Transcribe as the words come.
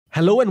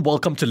Hello and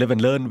welcome to Live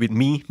and Learn with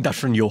me,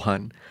 Dr.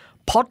 Johan.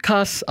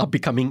 Podcasts are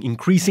becoming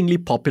increasingly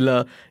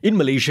popular in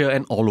Malaysia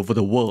and all over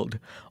the world.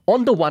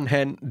 On the one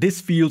hand,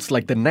 this feels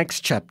like the next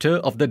chapter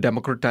of the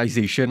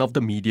democratization of the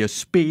media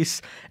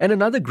space and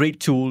another great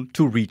tool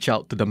to reach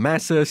out to the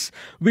masses,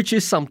 which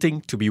is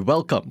something to be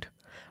welcomed.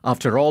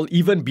 After all,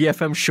 even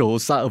BFM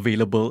shows are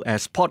available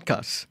as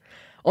podcasts.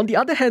 On the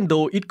other hand,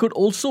 though, it could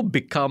also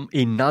become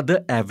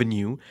another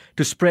avenue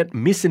to spread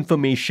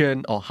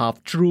misinformation or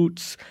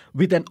half-truths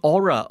with an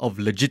aura of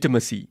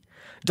legitimacy.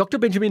 Dr.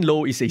 Benjamin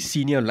Loh is a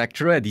senior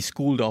lecturer at the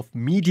School of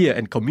Media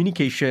and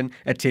Communication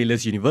at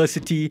Taylor's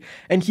University,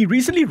 and he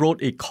recently wrote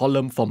a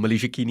column for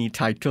Malaysiakini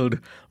titled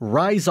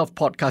Rise of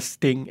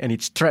Podcasting and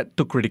Its Threat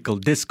to Critical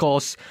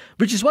Discourse,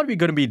 which is what we're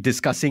going to be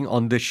discussing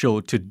on the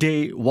show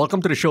today.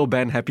 Welcome to the show,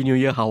 Ben. Happy New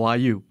Year. How are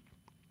you?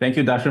 Thank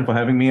you, Darshan, for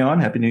having me on.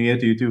 Happy New Year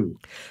to you too.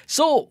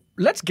 So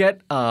let's get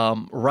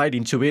right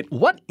into it.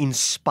 What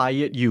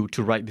inspired you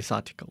to write this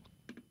article?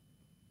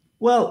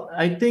 Well,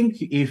 I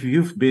think if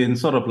you've been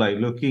sort of like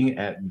looking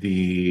at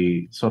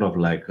the sort of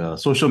like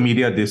social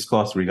media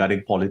discourse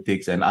regarding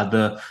politics and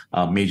other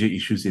major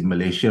issues in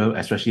Malaysia,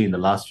 especially in the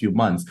last few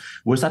months,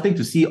 we're starting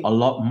to see a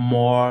lot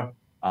more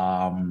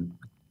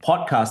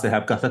podcasts that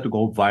have started to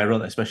go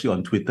viral, especially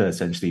on Twitter,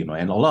 essentially,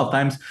 and a lot of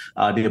times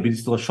there have been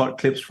still short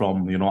clips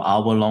from,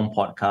 hour-long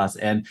podcasts,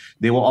 and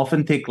they will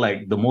often take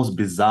like the most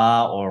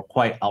bizarre or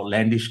quite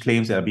outlandish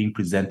claims that are being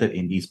presented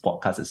in these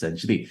podcasts,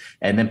 essentially,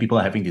 and then people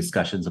are having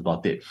discussions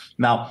about it.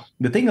 Now,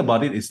 the thing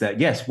about it is that,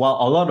 yes, while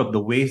a lot of the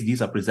ways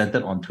these are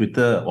presented on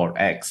Twitter or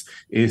X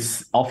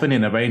is often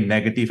in a very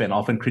negative and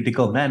often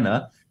critical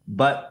manner,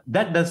 but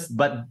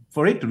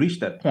for it to reach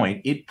that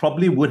point, it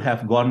probably would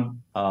have gone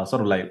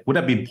would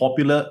have been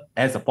popular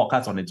as a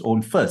podcast on its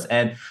own first.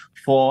 And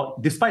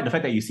despite the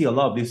fact that you see a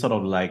lot of this sort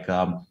of like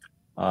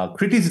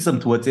criticism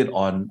towards it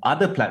on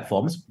other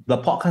platforms, the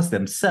podcasts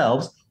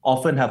themselves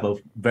often have a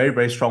very,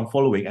 very strong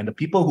following. And the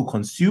people who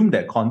consume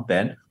that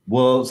content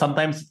will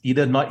sometimes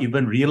either not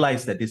even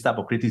realize that this type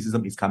of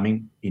criticism is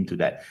coming into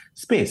that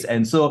space.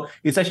 And so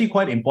it's actually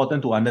quite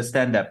important to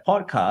understand that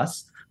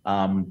podcasts,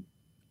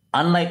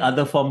 unlike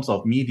other forms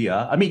of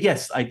media, I mean,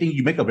 yes, I think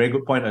you make a very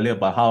good point earlier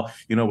about how,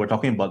 we're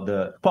talking about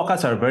the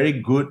podcasts are a very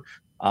good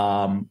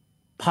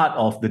part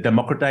of the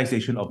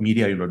democratization of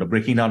media, the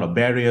breaking down of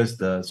barriers,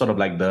 the sort of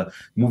like the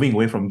moving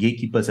away from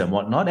gatekeepers and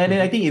whatnot. And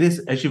I think it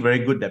is actually very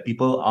good that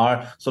people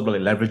are sort of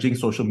like leveraging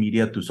social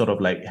media to sort of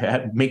like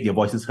make their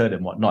voices heard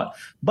and whatnot.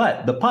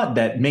 But the part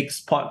that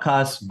makes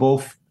podcasts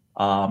both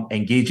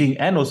engaging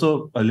and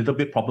also a little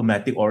bit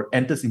problematic or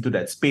enters into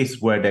that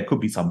space where there could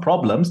be some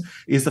problems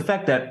is the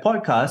fact that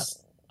podcasts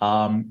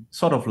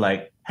sort of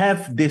like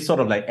have this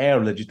sort of like air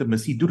of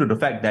legitimacy due to the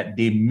fact that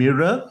they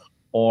mirror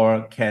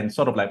or can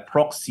sort of like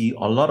proxy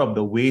a lot of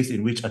the ways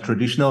in which a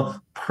traditional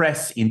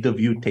press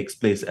interview takes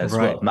place as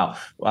well. Now,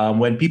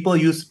 when people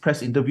use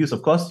press interviews,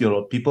 of course,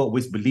 people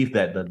always believe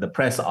that the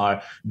press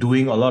are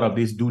doing a lot of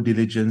this due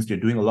diligence. They're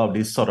doing a lot of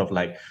this sort of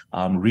like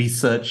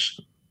research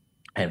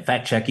and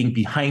fact-checking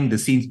behind the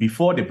scenes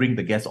before they bring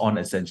the guest on,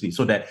 essentially,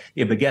 so that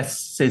if the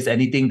guest says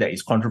anything that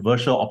is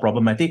controversial or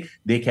problematic,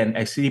 they can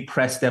actually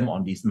press them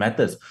on these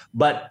matters.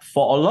 But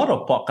for a lot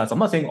of podcasts, I'm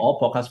not saying all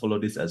podcasts follow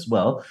this as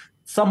well,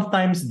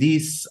 sometimes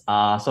these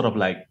sort of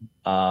like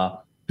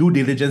due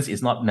diligence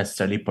is not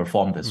necessarily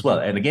performed as well.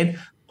 And again,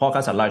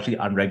 podcasts are largely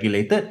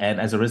unregulated, and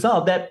as a result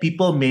of that,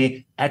 people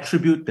may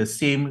attribute the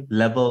same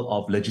level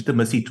of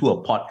legitimacy to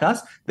a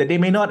podcast that they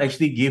may not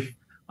actually give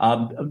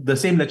the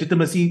same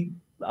legitimacy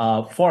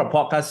for a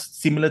podcast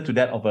similar to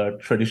that of a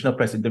traditional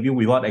press interview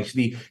without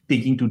actually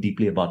thinking too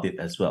deeply about it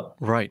as well.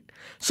 Right.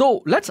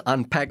 So let's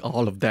unpack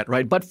all of that,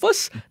 right? But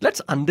first, let's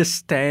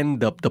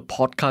understand the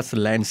podcast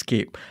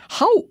landscape.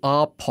 How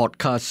are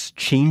podcasts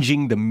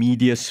changing the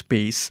media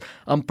space?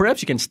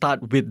 Perhaps you can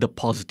start with the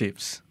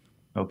positives.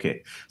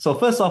 Okay. So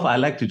first off, I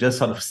like to just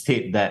sort of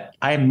state that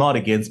I'm not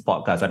against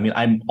podcasts. I mean,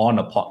 I'm on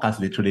a podcast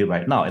literally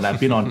right now, and I've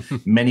been on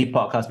many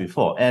podcasts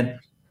before. And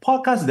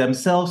podcasts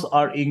themselves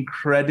are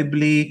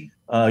incredibly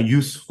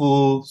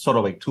useful sort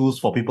of like tools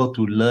for people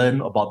to learn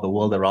about the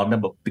world around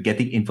them, but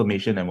getting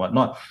information and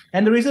whatnot.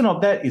 And the reason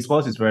of that is, of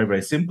course, it's very,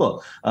 very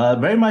simple.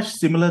 Very much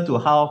similar to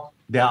how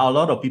there are a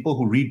lot of people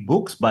who read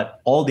books,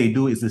 but all they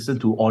do is listen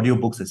to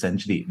audiobooks,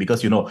 essentially,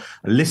 because,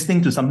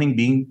 listening to something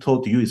being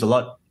told to you is a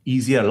lot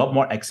easier, a lot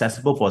more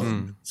accessible for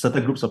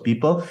certain groups of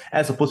people,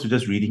 as opposed to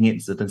just reading it in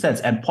a certain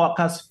sense. And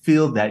podcasts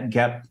fill that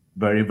gap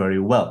very, very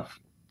well.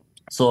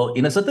 So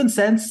in a certain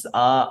sense,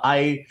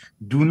 I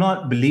do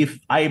not believe,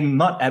 I'm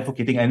not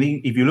advocating. I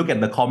think if you look at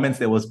the comments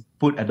that was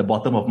put at the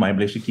bottom of my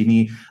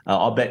Malaysiakini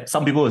op-ed,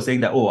 some people were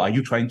saying that, are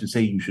you trying to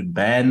say you should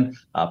ban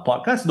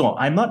podcasts? No,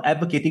 I'm not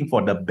advocating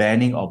for the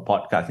banning of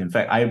podcasts. In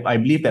fact, I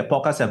believe that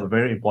podcasts have a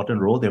very important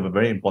role. They have a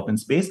very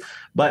important space.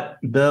 But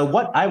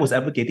what I was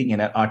advocating in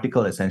that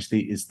article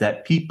essentially is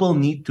that people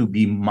need to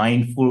be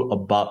mindful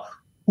about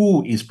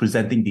who is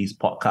presenting these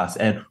podcasts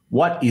and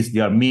what is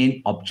their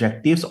main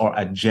objectives or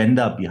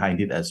agenda behind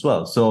it as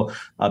well. So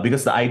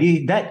because the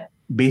idea that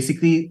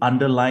basically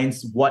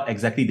underlines what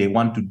exactly they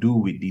want to do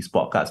with these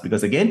podcasts.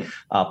 Because again,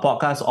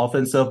 podcasts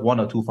often serve one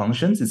or two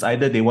functions. It's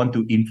either they want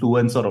to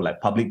influence sort of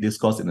like public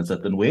discourse in a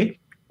certain way,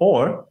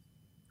 or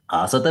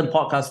certain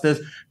podcasters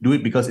do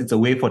it because it's a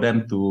way for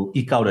them to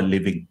eke out a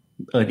living,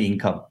 earn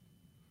income.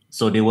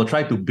 So they will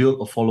try to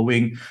build a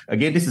following.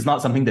 Again, this is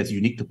not something that's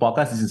unique to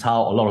podcasts. This is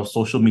how a lot of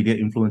social media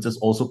influencers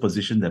also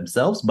position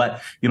themselves.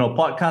 But,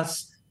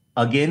 podcasts,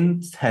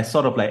 again, has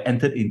sort of like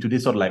entered into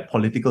this sort of like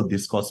political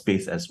discourse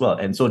space as well.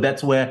 And so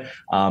that's where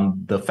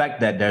the fact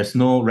that there's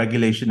no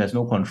regulation, there's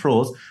no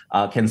controls,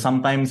 can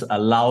sometimes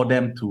allow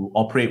them to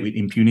operate with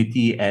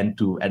impunity and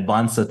to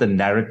advance certain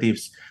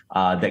narratives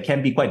that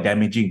can be quite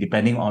damaging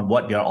depending on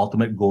what their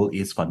ultimate goal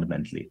is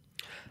fundamentally.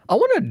 I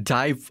want to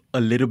dive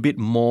a little bit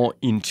more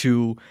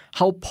into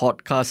how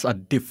podcasts are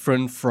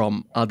different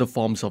from other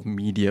forms of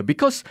media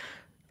because,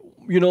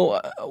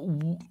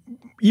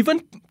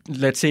 even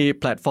let's say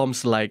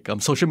platforms like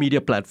social media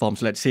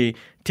platforms, let's say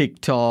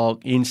TikTok,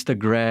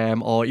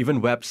 Instagram, or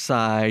even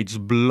websites,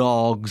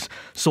 blogs,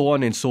 so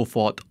on and so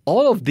forth.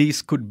 All of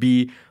these could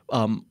be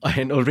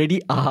and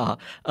already are,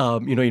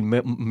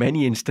 in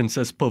many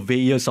instances,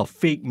 purveyors of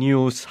fake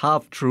news,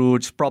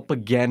 half-truths,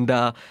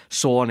 propaganda,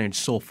 so on and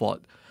so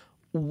forth.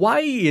 Why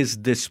is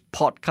this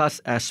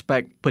podcast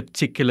aspect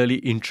particularly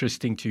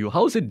interesting to you?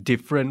 How is it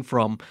different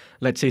from,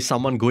 let's say,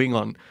 someone going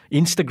on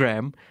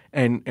Instagram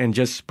and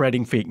just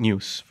spreading fake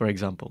news, for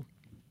example?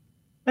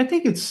 I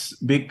think it's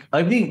big.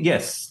 I think,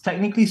 yes,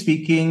 technically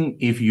speaking,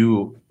 if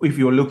you're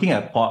looking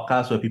at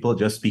podcasts where people are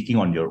just speaking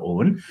on your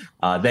own,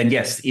 then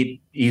yes,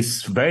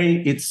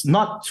 it's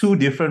not too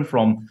different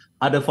from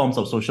other forms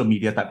of social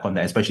media type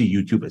content, especially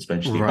YouTube,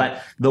 especially. Right.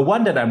 But the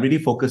one that I'm really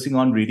focusing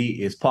on really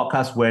is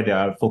podcasts where they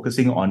are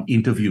focusing on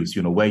interviews,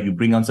 where you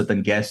bring on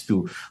certain guests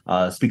to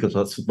speak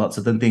about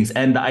certain things.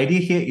 And the idea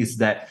here is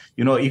that,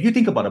 if you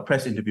think about a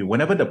press interview,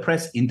 whenever the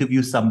press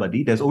interviews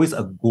somebody, there's always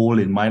a goal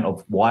in mind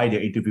of why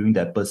they're interviewing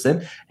that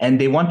person. And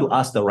they want to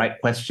ask the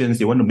right questions.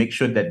 They want to make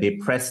sure that they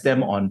press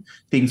them on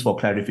things for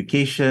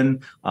clarification,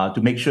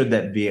 to make sure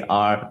that they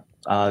are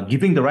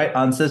giving the right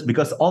answers,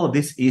 because all of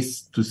this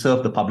is to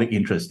serve the public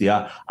interest. They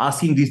are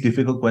asking these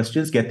difficult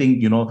questions,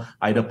 getting,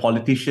 either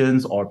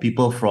politicians or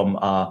people from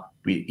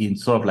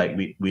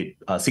with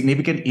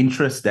significant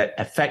interests that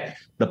affect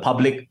the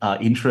public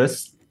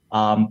interest,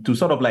 to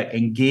sort of like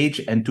engage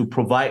and to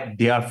provide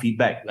their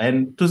feedback.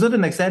 And to a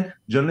certain extent,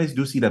 journalists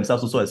do see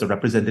themselves also as a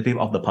representative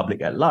of the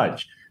public at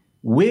large.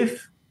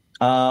 With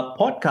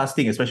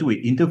podcasting, especially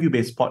with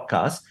interview-based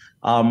podcasts,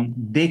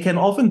 they can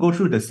often go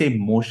through the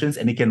same motions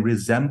and it can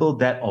resemble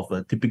that of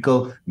a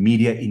typical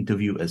media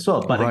interview as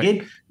well. But Right.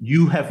 Again,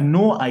 you have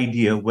no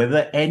idea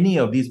whether any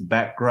of these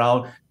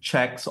background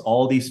checks,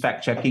 all these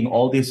fact-checking,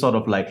 all this sort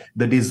of like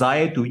the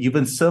desire to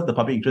even serve the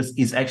public interest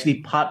is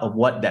actually part of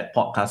what that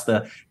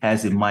podcaster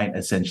has in mind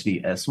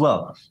essentially as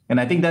well.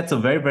 And I think that's a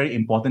very, very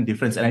important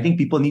difference. And I think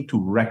people need to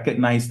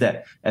recognize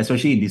that,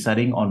 especially in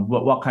deciding on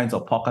what kinds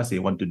of podcasts they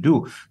want to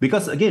do.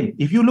 Because again,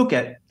 if you look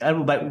at,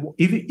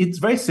 if it's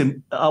very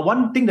simple,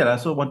 one thing that I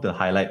also want to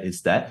highlight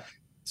is that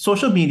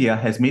social media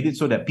has made it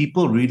so that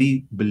people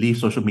really believe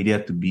social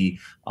media to be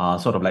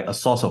sort of like a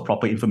source of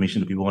proper information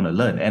that people want to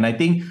learn. And I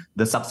think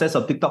the success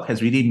of TikTok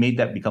has really made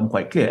that become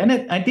quite clear. And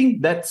I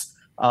think that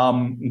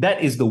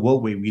is the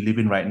world where we live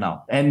in right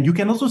now. And you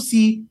can also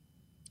see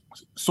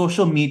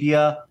social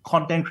media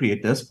content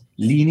creators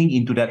leaning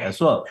into that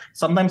as well.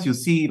 Sometimes you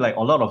see like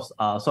a lot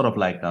of sort of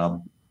like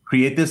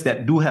creators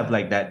that do have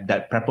like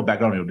that proper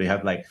background. They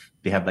have like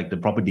the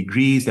proper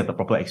degrees, they have the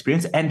proper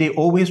experience, and they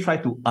always try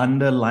to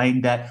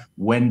underline that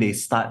when they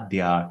start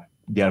their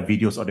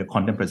videos or their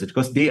content presentation,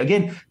 because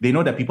they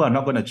know that people are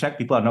not going to check,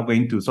 people are not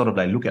going to sort of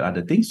like look at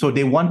other things. So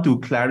they want to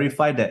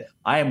clarify that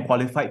I am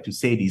qualified to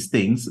say these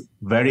things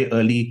very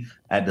early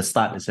at the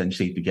start,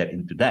 essentially, to get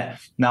into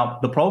that. Now,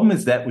 the problem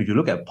is that if you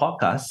look at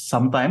podcasts,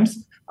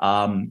 sometimes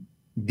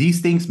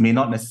these things may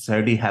not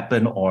necessarily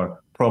happen or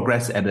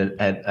progress and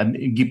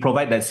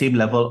provide that same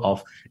level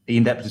of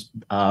in-depth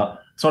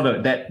sort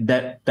of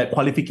that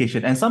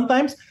qualification. And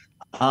sometimes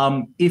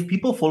if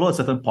people follow a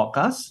certain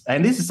podcast,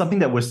 and this is something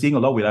that we're seeing a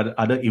lot with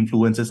other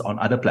influencers on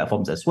other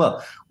platforms as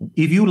well.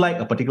 If you like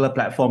a particular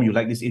platform, you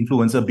like this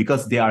influencer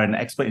because they are an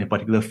expert in a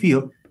particular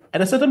field, at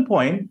a certain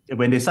point,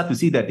 when they start to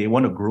see that they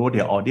want to grow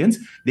their audience,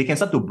 they can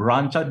start to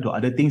branch out into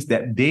other things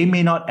that they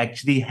may not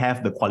actually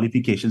have the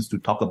qualifications to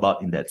talk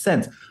about in that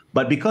sense.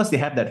 But because they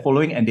have that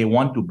following and they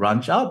want to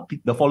branch out,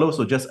 the followers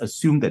will just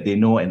assume that they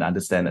know and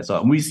understand it.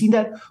 So we've seen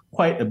that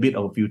quite a bit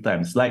of a few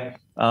times. Like,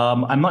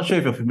 I'm not sure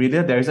if you're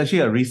familiar, there is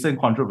actually a recent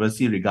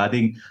controversy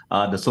regarding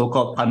the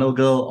so-called tunnel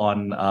girl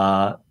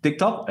on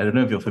TikTok. I don't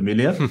know if you're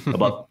familiar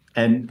about,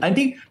 and I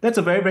think that's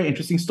a very, very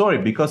interesting story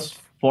because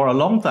for a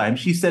long time,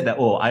 she said that,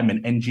 I'm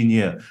an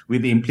engineer,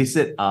 with the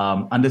implicit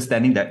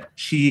understanding that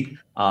she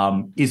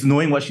is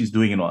knowing what she's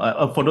doing.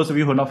 For those of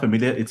you who are not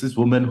familiar, it's this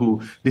woman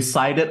who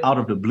decided out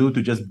of the blue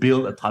to just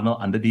build a tunnel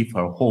underneath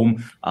her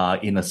home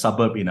in a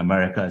suburb in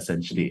America,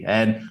 essentially.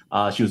 And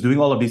she was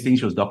doing all of these things.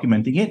 She was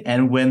documenting it.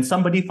 And when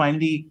somebody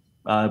finally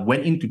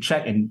went in to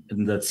check, and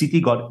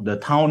the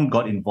town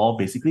got involved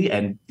basically,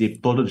 and they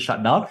told her to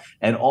shut down.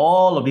 And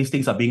all of these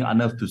things are being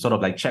unearthed to sort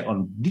of like check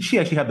on, did she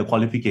actually have the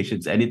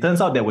qualifications? And it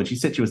turns out that when she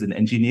said she was an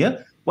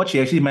engineer, what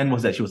she actually meant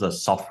was that she was a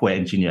software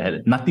engineer. It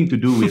had nothing to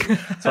do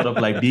with sort of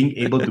like being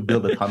able to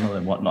build the tunnel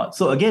and whatnot.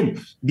 So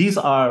again, these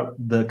are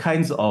the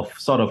kinds of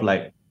sort of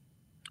like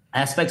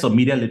aspects of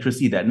media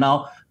literacy that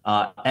now,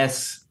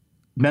 as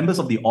members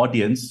of the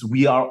audience,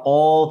 we are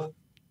all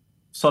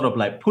sort of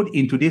like put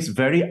into this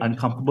very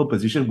uncomfortable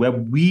position where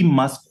we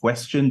must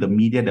question the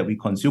media that we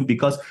consume,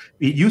 because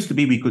it used to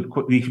be we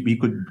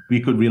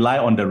could rely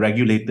on the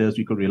regulators,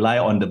 we could rely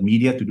on the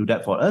media to do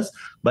that for us.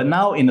 But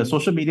now in the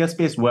social media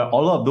space, where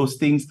all of those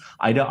things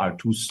either are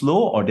too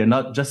slow or they're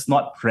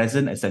not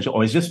present essentially,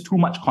 or it's just too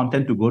much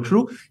content to go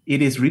through,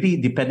 it is really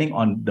depending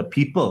on the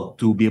people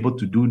to be able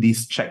to do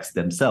these checks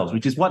themselves,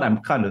 which is what I'm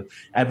kind of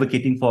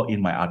advocating for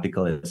in my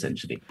article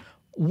essentially.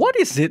 What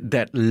is it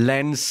that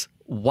lends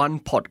one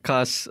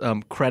podcast's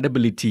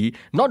credibility,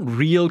 not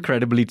real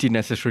credibility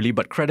necessarily,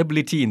 but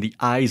credibility in the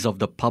eyes of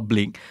the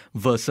public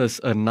versus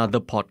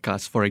another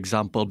podcast, for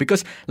example?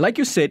 Because like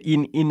you said,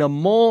 in a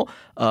more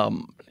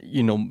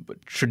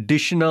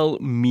traditional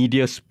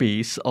media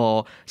space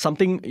or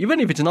something, even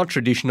if it's not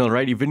traditional,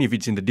 right? Even if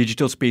it's in the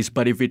digital space,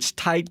 but if it's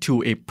tied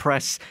to a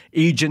press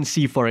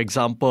agency, for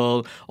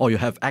example, or you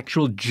have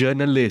actual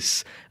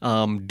journalists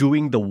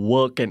doing the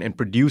work and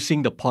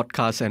producing the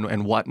podcast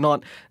and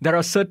whatnot, there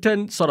are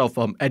certain sort of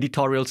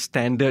editorial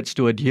standards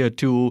to adhere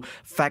to,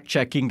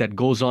 fact-checking that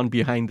goes on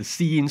behind the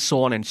scenes,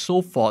 so on and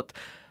so forth.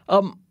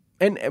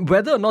 And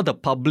whether or not the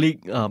public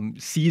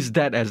sees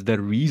that as the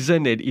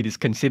reason it is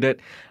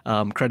considered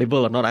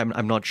credible or not,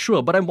 I'm not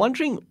sure. But I'm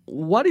wondering,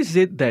 what is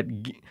it that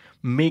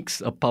makes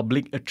a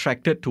public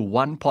attracted to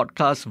one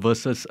podcast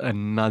versus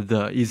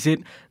another? Is it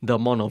the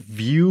amount of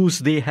views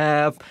they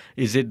have?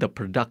 Is it the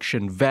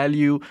production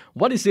value?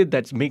 What is it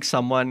that makes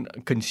someone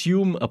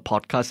consume a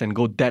podcast and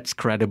go, that's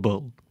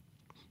credible?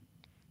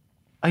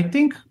 I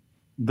think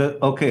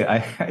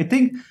I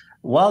think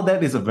while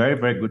that is a very,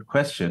 very good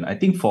question, I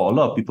think for a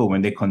lot of people,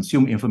 when they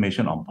consume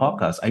information on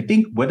podcasts, I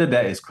think whether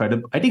that is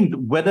credible, I think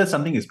whether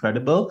something is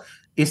credible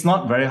is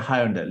not very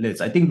high on that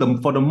list. I think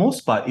for the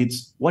most part,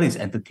 it's what is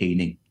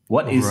entertaining,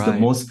 what is the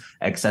most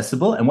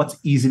accessible, and what's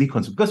easily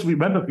consumed. Because you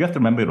have to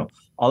remember,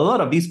 a lot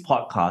of these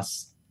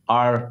podcasts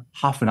are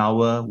half an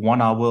hour,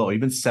 1 hour, or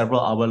even several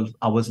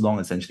hours long,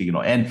 essentially,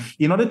 And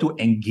in order to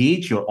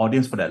engage your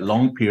audience for that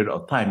long period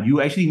of time,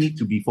 you actually need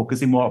to be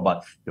focusing more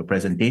about your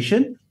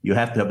presentation. You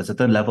have to have a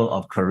certain level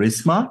of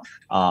charisma,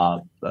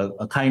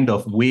 a kind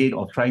of way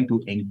of trying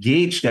to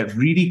engage that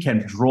really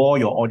can draw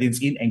your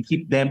audience in and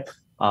keep them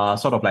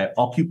sort of like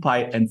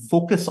occupied and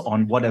focus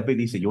on whatever it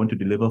is that you want to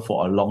deliver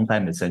for a long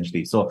time,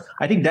 essentially. So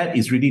I think that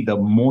is really the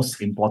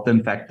most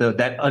important factor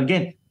that,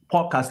 again,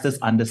 podcasters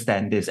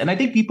understand this. And I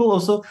think people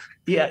also,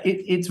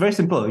 it's very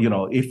simple.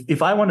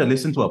 If I want to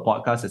listen to a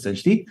podcast,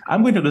 essentially,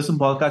 I'm going to listen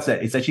to a podcast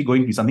that is actually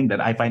going to be something that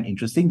I find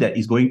interesting, that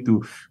is going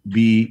to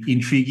be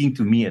intriguing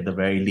to me at the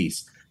very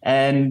least.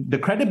 And the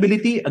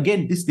credibility,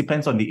 again, this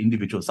depends on the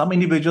individual. Some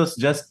individuals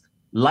just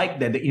like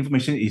that the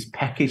information is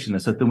packaged in a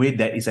certain way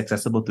that is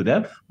accessible to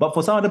them. But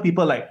for some other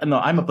people, like,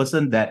 I'm a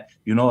person that,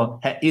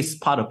 is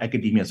part of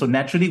academia. So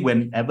naturally,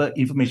 whenever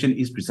information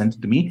is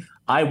presented to me,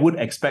 I would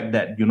expect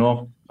that,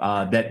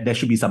 that there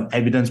should be some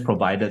evidence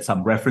provided,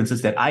 some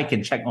references that I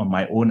can check on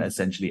my own,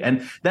 essentially.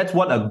 And that's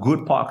what a good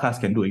podcast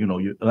can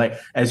do. Like,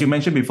 as you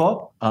mentioned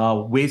before,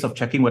 ways of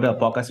checking whether a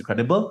podcast is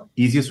credible.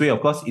 Easiest way, of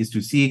course, is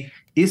to see,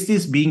 is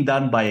this being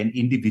done by an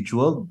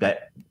individual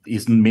that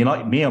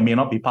may or may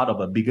not be part of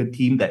a bigger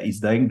team that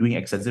is doing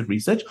extensive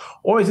research,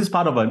 or is this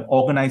part of an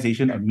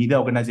organization, a media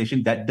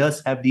organization that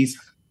does have these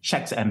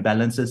checks and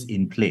balances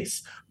in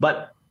place?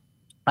 But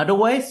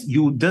otherwise,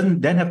 you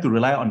then have to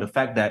rely on the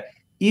fact that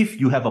if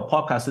you have a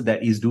podcaster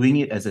that is doing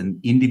it as an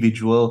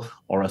individual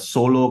or a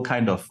solo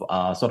kind of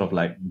sort of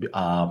like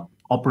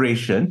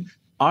operation,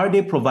 are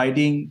they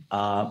providing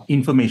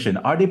information?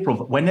 Are they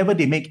whenever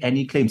they make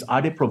any claims,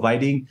 are they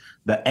providing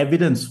the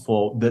evidence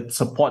that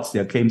supports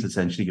their claims,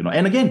 essentially?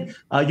 And again,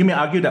 you may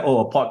argue that a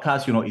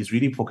podcast, is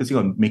really focusing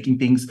on making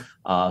things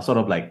sort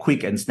of like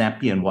quick and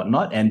snappy and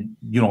whatnot, and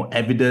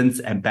evidence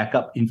and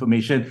backup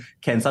information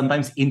can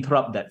sometimes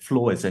interrupt that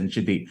flow,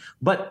 essentially.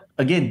 But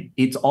again,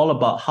 it's all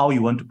about how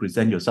you want to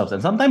present yourselves.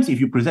 And sometimes, if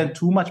you present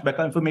too much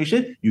backup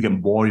information, you can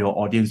bore your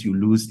audience. You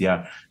lose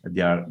their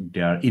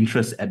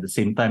interest at the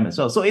same time as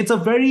well. So it's a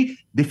very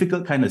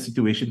difficult kind of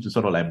situation to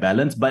sort of like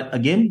balance. But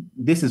again,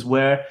 this is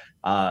where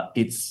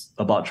it's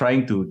about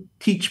trying to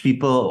teach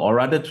people, or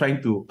rather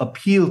trying to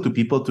appeal to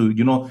people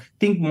to,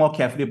 think more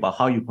carefully about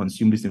how you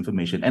consume this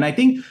information. And I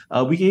think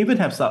we can even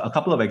have a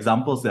couple of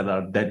examples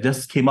that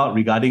just came out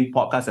regarding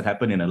podcasts that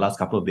happened in the last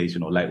couple of days,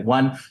 like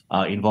one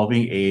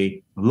involving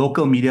a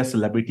local media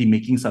celebrity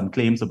making some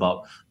claims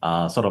about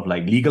sort of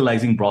like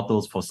legalizing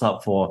brothels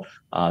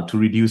to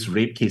reduce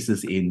rape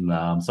cases in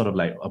sort of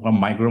like among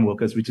migrant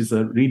workers, which is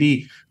a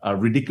really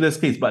ridiculous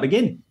case. But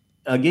again,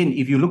 again,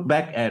 if you look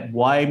back at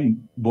why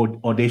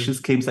audacious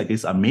claims like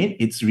this are made,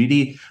 it's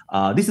really,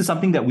 this is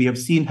something that we have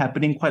seen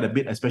happening quite a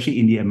bit, especially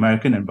in the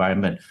American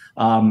environment.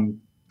 One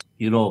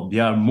of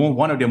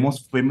their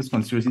most famous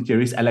conspiracy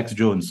theorists, Alex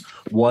Jones,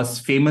 was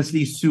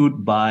famously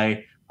sued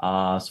by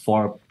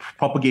for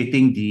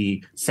propagating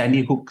the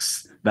Sandy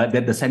Hooks,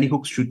 that the Sandy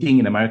Hooks shooting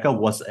in America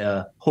was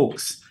a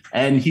hoax.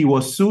 And he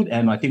was sued,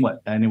 and he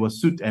was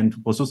sued and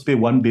was supposed to pay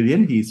 $1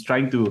 billion. He's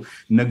trying to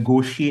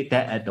negotiate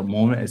that at the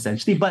moment,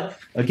 essentially. But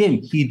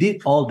again, he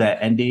did all that,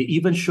 and they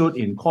even showed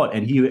in court,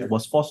 and he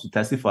was forced to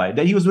testify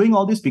that he was doing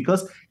all this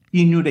because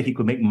he knew that he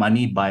could make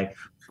money by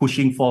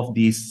pushing forth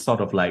these sort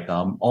of like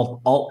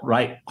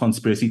alt-right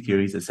conspiracy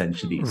theories,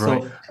 essentially.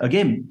 Right. So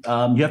again,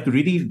 you have to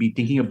really be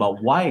thinking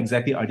about why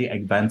exactly are they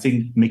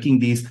making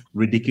these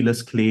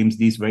ridiculous claims,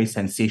 these very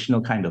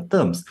sensational kind of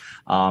terms.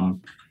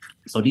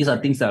 So these are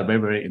things that are very,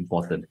 very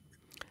important.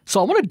 So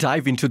I want to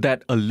dive into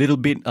that a little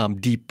bit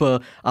deeper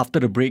after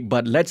the break,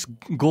 but let's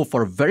go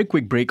for a very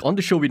quick break. On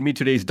the show with me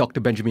today is Dr.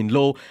 Benjamin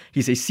Loh.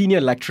 He's a senior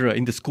lecturer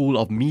in the School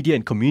of Media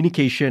and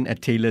Communication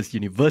at Taylor's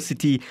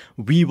University.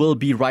 We will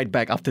be right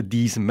back after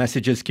these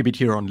messages. Keep it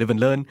here on Live and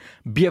Learn,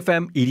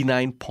 BFM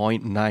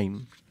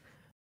 89.9.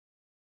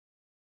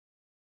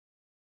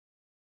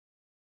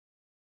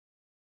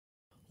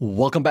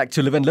 Welcome back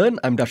to Live and Learn.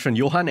 I'm Dr.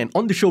 Johan, and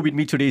on the show with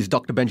me today is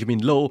Dr. Benjamin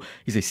Loh.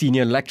 He's a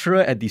senior lecturer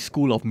at the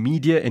School of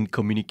Media and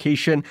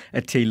Communication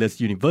at Taylor's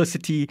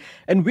University,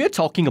 and we're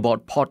talking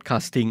about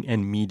podcasting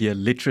and media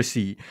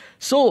literacy.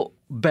 So,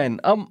 Ben,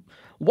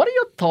 what are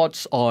your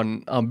thoughts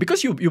on,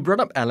 because you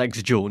brought up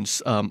Alex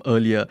Jones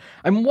earlier,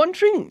 I'm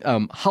wondering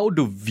how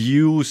do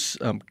views,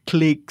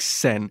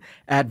 clicks, and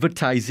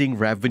advertising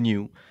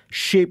revenue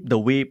shape the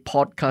way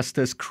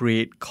podcasters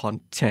create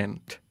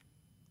content?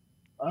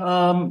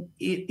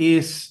 It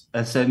is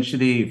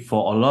essentially,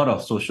 for a lot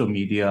of social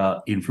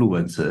media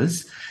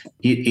influencers,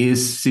 it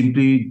is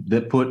simply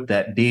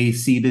that they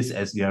see this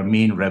as their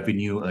main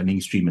revenue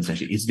earning stream,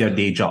 essentially. It's their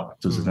day job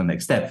to a certain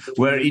extent.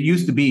 Where it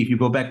used to be, if you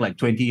go back like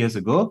 20 years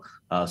ago,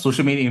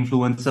 social media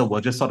influencer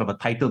was just sort of a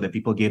title that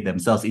people gave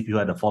themselves if you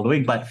had a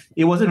following, but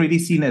it wasn't really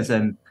seen as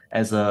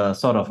a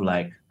sort of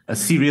like a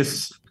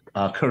serious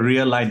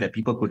career line that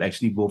people could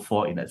actually go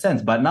for in that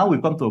sense. But now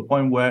we've come to a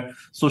point where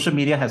social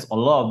media has a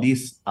lot of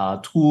these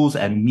tools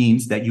and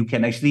means that you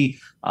can actually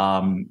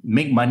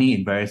make money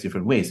in various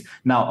different ways.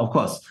 Now, of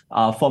course,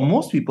 for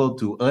most people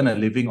to earn a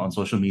living on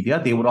social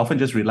media, they would often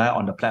just rely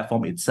on the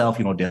platform itself.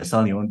 They're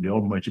selling their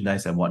own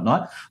merchandise and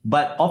whatnot.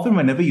 But often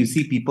whenever you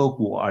see people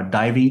who are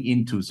diving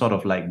into sort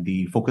of like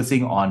the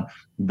focusing on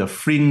the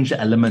fringe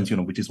elements,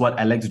 which is what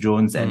Alex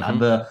Jones and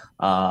other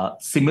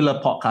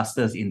similar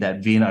podcasters in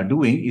that vein are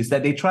doing, is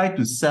that they try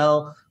to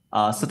sell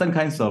certain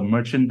kinds of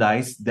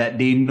merchandise that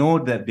they know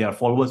that their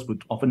followers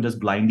would often just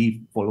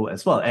blindly follow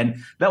as well. And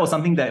that was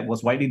something that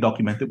was widely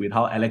documented with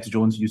how Alex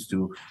Jones used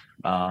to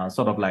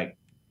sort of like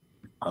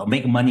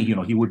make money.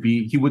 He would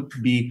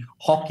be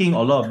hawking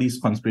a lot of these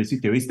conspiracy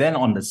theories. Then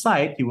on the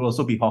side, he would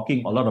also be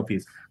hawking a lot of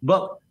his.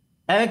 But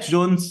Alex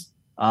Jones'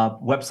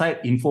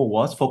 website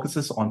InfoWars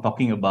focuses on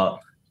talking about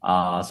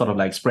sort of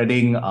like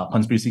spreading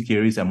conspiracy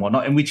theories and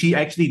whatnot, and which he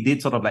actually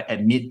did sort of like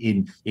admit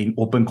in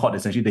open court,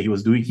 essentially, that he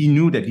was doing. He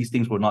knew that these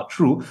things were not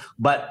true,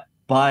 but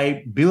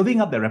by building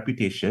up their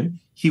reputation,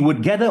 he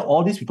would gather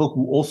all these people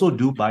who also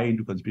do buy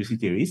into conspiracy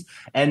theories.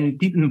 And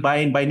people,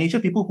 by nature,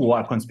 people who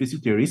are conspiracy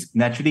theorists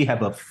naturally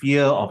have a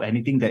fear of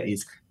anything that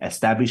is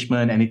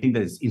establishment, anything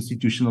that is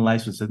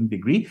institutionalized to a certain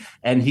degree.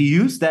 And he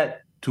used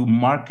that to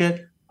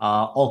market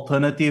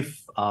alternative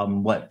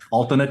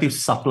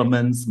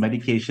supplements,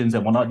 medications,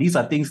 and whatnot. These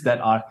are things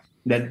that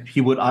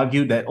he would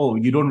argue that,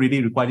 you don't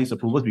really require these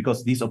approvals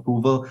because the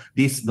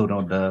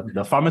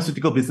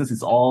pharmaceutical business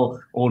is all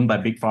owned by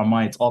big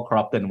pharma, it's all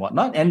corrupted and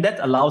whatnot. And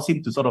that allows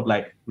him to sort of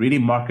like really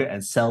market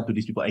and sell to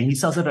these people. And he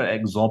sells it at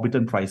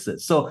exorbitant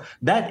prices. So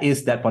that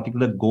is that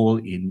particular goal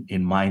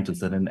in mind to a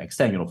certain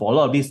extent. For a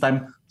lot of these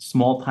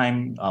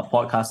small-time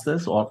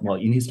podcasters, or well,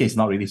 in his case,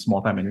 not really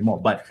small-time anymore,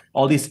 but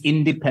all these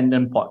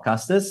independent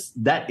podcasters,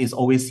 that is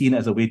always seen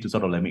as a way to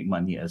sort of like make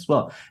money as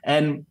well.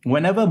 And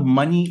whenever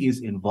money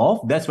is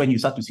involved, that's when you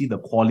start to see the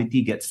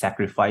quality get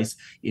sacrificed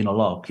in a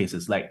lot of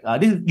cases. Like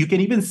you can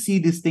even see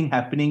this thing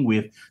happening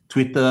with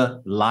Twitter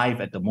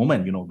Live at the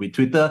moment. With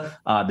Twitter,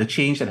 the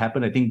change that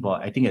happened, I think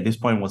at this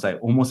point was like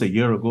almost a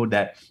year ago,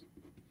 that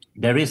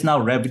there is now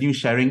revenue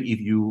sharing if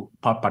you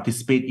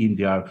participate in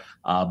their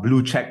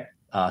blue check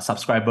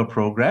subscriber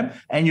program,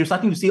 and you're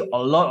starting to see a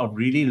lot of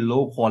really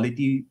low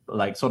quality,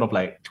 like sort of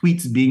like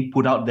tweets being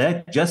put out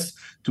there just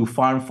to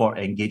farm for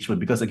engagement,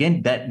 because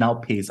again, that now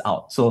pays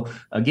out. So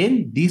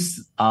again,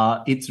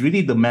 it's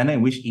really the manner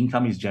in which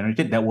income is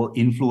generated that will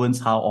influence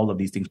how all of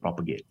these things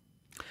propagate.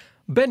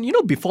 Ben,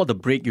 before the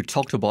break, you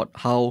talked about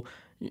how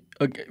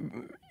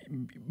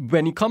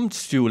when it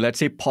comes to, let's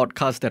say,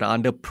 podcasts that are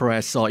under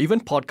press, or even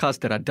podcasts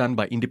that are done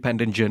by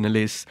independent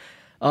journalists,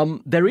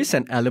 there is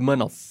an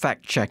element of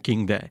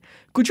fact-checking there.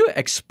 Could you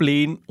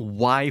explain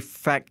why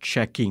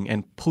fact-checking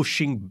and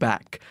pushing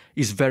back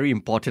is very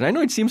important? I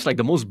know it seems like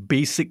the most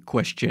basic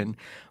question,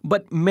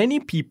 but many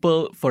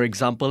people, for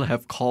example,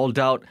 have called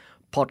out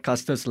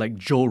podcasters like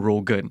Joe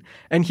Rogan,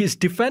 and his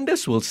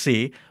defenders will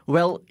say,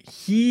 well,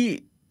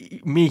 he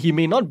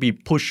may not be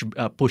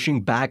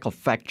pushing back or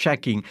fact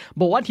checking,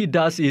 but what he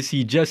does is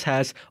he just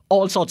has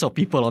all sorts of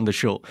people on the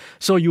show.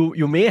 So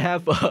you may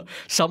have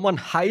someone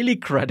highly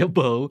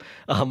credible,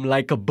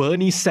 like a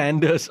Bernie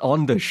Sanders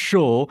on the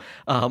show,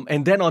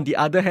 and then on the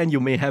other hand, you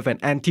may have an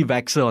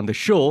anti-vaxxer on the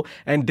show,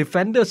 and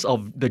defenders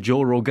of the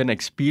Joe Rogan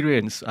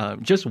Experience,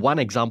 just one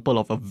example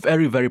of a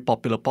very, very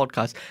popular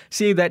podcast,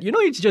 say that,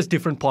 it's just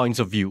different points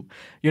of view.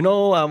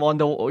 On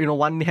the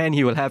one hand,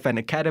 he will have an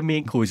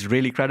academic who is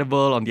really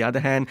credible. On the other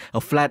hand,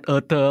 a flat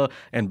earther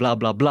and blah,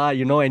 blah, blah,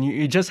 and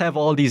you just have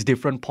all these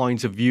different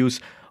points of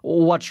views.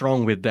 What's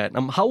wrong with that?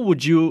 How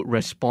would you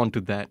respond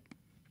to that?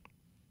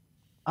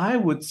 I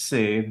would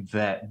say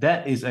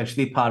that is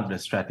actually part of the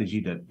strategy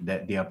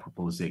that they are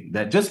proposing.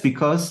 That just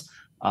because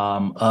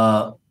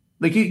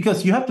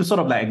because you have to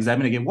sort of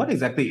examine again what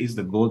exactly is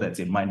the goal that's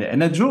in mind there.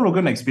 And the Joe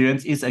Rogan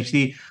Experience is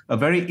actually a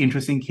very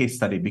interesting case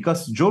study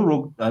because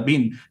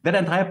that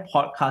entire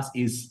podcast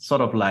is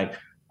sort of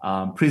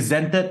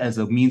presented as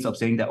a means of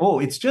saying that,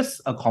 it's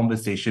just a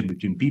conversation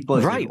between people.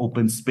 It's an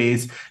open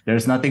space.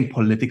 There's nothing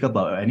political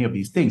about any of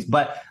these things.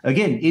 But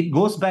again, it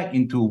goes back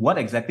into what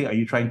exactly are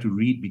you trying to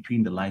read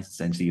between the lines,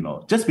 essentially,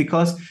 just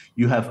because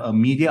you have a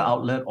media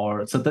outlet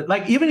or certain,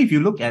 even if you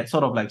look at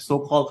sort of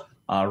so-called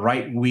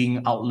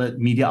right-wing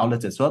media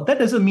outlets as well, that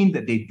doesn't mean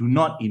that they do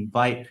not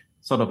invite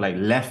sort of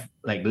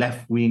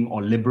left-wing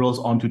or liberals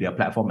onto their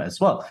platform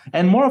as well.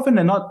 And more often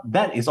than not,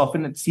 that is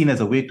often seen as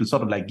a way to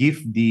sort of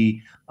give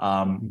the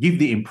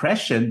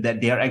impression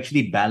that they are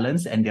actually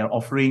balanced and they're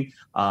offering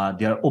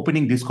their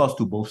opening discourse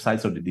to both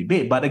sides of the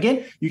debate. But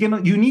again,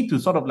 you need to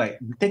sort of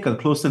take a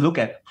closer look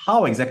at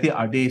how exactly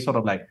are they sort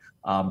of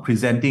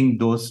presenting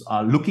those,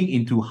 looking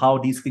into how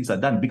these things are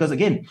done. Because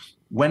again,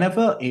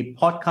 whenever a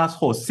podcast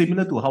host,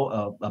 similar to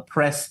how a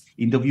press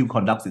interview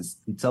conducts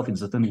itself in a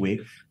certain way,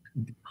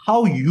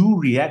 how you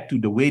react to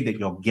the way that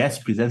your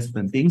guest presents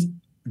certain things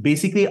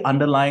basically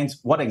underlines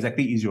what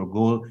exactly is your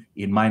goal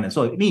in mind. And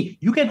so,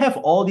 you can have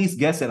all these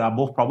guests that are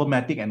both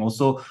problematic and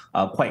also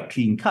quite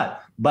clean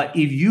cut. But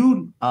if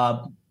you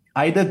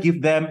either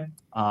give them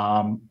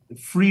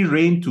free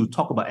reign to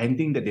talk about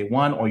anything that they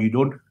want, or you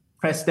don't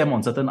press them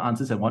on certain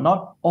answers and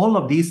whatnot, all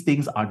of these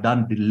things are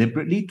done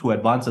deliberately to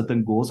advance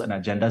certain goals and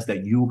agendas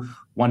that you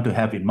want to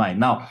have in mind.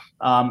 Now,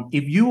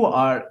 if you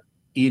are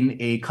in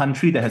a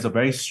country that has a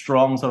very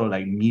strong sort of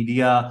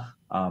media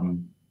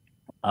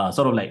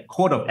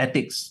code of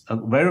ethics, a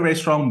very, very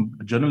strong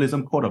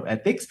journalism code of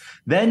ethics,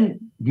 then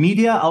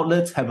media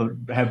outlets have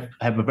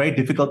a very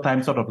difficult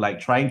time sort of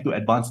trying to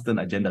advance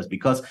certain agendas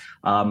because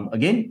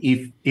again,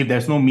 if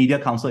there's no media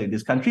council in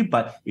this country,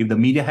 but if the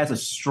media has a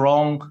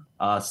strong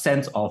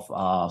sense of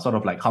sort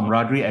of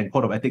camaraderie and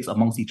code of ethics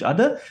amongst each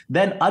other,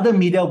 then other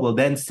media will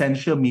then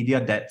censure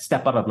media that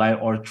step out of line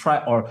or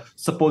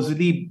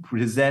supposedly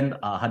present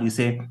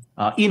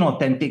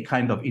inauthentic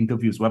kind of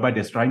interviews whereby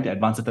they're trying to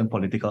advance certain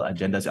political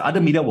agendas. Other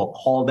media will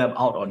call them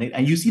out on it,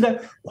 and you see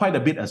that quite a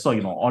bit as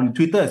well, on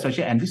Twitter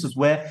especially. And this is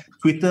where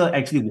Twitter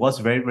actually was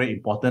very, very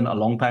important a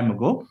long time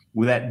ago,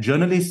 where that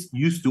journalists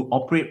used to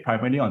operate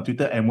primarily on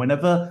Twitter, and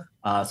whenever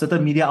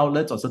certain media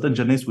outlets or certain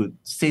journalists would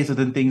say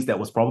certain things that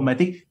was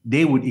problematic,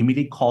 they would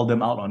immediately call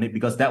them out on it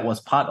because that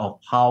was part of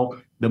how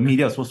the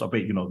media is supposed to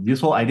operate. This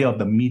whole idea of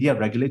the media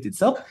regulates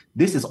itself,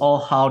 this is all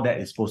how that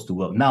is supposed to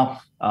work.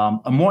 Now,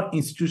 a more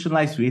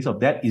institutionalized way of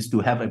that is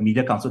to have a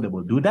media council that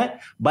will do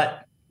that.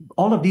 But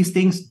all of these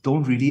things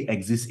don't really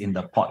exist in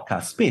the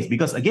podcast space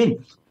because,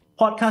 again,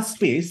 podcast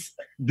space,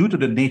 due to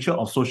the nature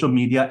of social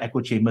media, echo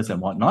chambers and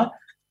whatnot,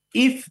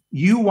 if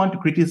you want to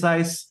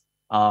criticize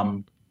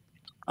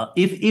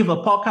if a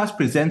podcast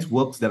presents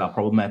works that are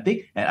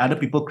problematic and other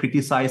people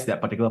criticize that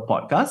particular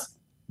podcast,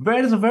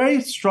 there is a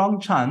very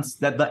strong chance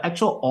that the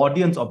actual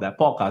audience of that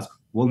podcast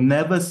will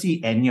never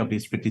see any of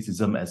this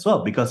criticism as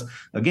well. Because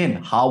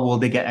again, how will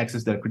they get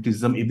access to the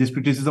criticism? If this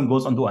criticism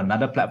goes onto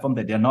another platform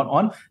that they're not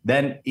on,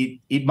 then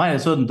it might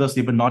as well just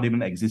not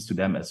even exist to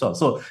them as well.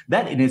 So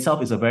that in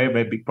itself is a very,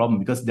 very big problem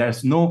because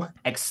there's no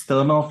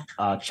external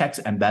checks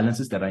and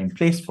balances that are in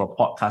place for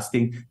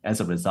podcasting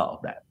as a result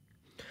of that.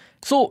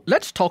 So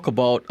let's talk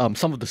about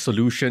some of the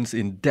solutions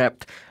in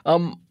depth.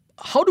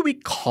 How do we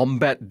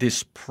combat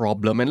this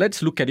problem? And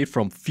let's look at it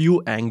from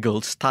few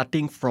angles,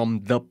 starting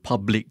from the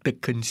public, the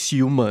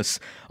consumers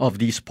of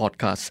these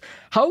podcasts.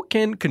 How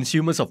can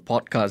consumers of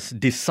podcasts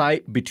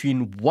decide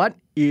between what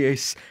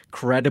is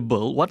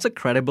credible, what's a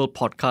credible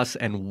podcast,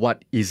 and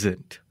what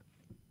isn't?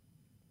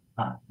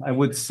 I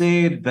would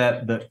say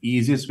that the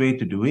easiest way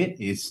to do it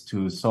is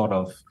to sort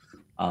of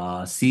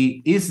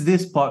see, is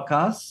this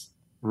podcast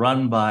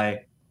run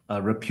by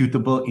a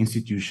reputable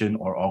institution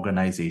or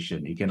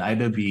organization? It can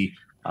either be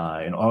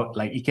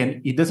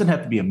it doesn't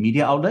have to be a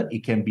media outlet.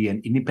 It can be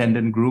an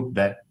independent group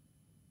that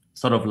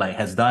sort of like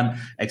has done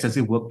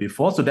extensive work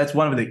before. So that's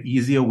one of the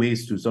easier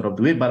ways to sort of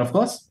do it. But of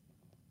course,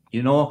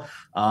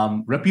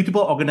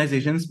 reputable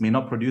organizations may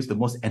not produce the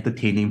most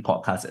entertaining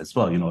podcasts as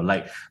well.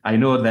 Like I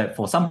know that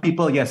for some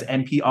people, yes,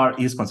 NPR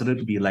is considered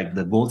to be like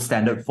the gold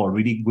standard for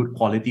really good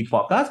quality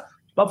podcasts.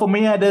 But for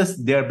many others,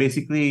 they're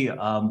basically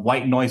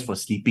white noise for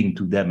sleeping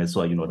to them as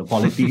well. The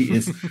quality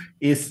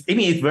is I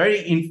mean, it's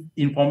very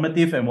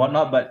informative and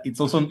whatnot, but it's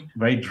also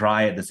very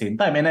dry at the same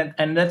time.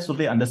 And that's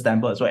totally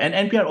understandable as well.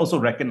 And NPR also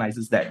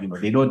recognizes that,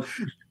 they don't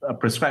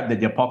prescribe that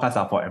their podcasts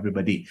are for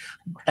everybody.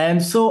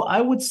 And so I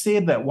would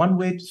say that one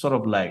way to sort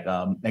of like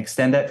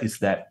extend that is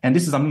that, and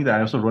this is something that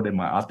I also wrote in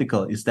my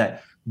article, is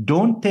that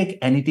don't take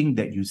anything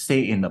that you say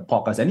in the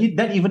podcast, and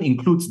that even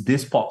includes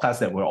this podcast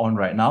that we're on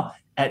right now,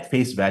 at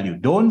face value.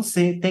 Don't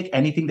take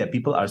anything that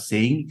people are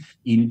saying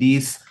in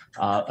these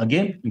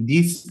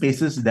these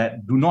spaces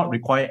that do not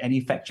require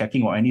any fact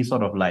checking or any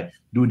sort of like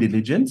due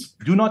diligence.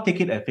 Do not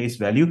take it at face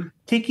value.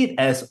 Take it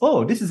as,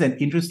 oh, this is an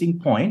interesting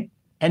point.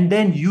 And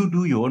then you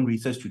do your own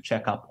research to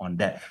check up on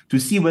that, to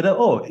see whether,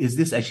 is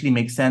this actually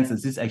make sense?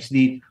 Is this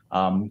actually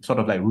sort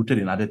of like rooted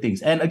in other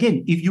things? And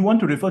again, if you want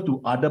to refer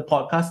to other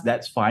podcasts,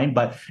 that's fine.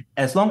 But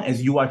as long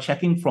as you are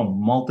checking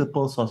from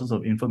multiple sources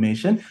of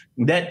information,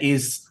 that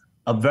is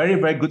a very,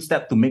 very good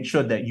step to make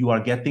sure that you are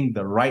getting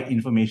the right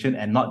information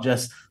and not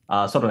just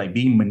sort of like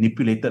being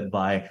manipulated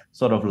by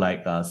sort of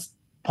like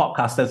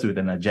podcasters with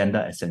an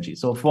agenda, essentially.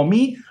 So for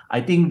me, I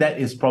think that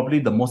is probably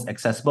the most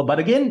accessible. But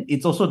again,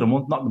 it's also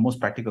not the most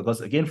practical, because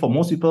again, for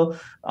most people,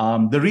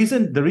 the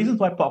reasons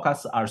why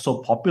podcasts are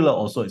so popular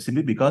also is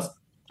simply because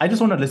I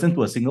just want to listen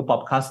to a single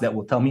podcast that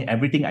will tell me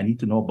everything I need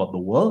to know about the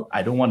world.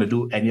 I don't want to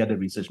do any other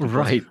research, because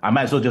right. I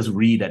might as well just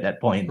read at that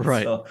point.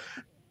 Right. So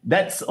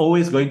that's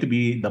always going to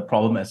be the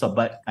problem as well.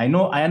 But I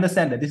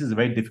understand that this is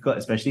very difficult,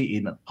 especially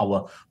in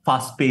our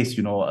fast-paced,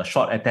 a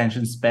short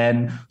attention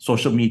span,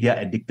 social media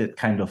addicted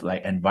kind of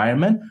like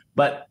environment.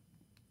 But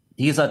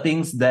these are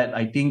things that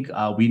I think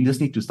we just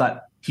need to start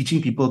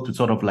teaching people to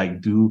sort of like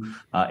do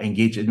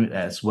engage in it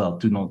as well,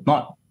 to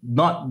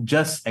not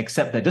just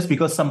accept that just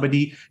because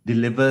somebody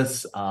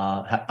delivers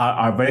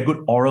are very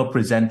good oral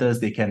presenters,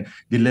 they can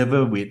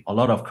deliver with a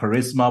lot of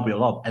charisma, with a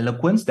lot of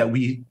eloquence, that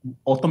we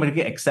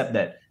automatically accept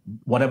that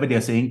whatever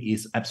they're saying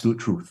is absolute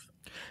truth.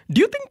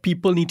 Do you think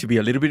people need to be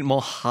a little bit more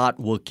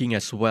hardworking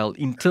as well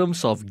in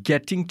terms of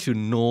getting to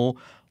know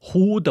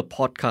who the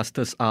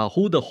podcasters are,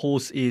 who the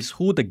host is,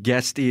 who the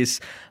guest is?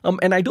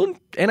 And I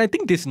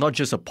think this is not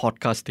just a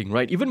podcast thing,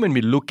 right? Even when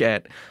we look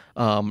at,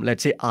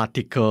 let's say,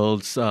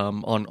 articles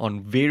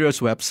on various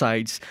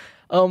websites,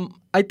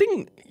 I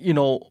think,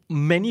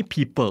 many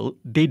people,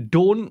 they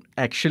don't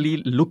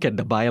actually look at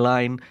the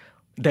byline,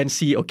 then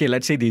see, okay,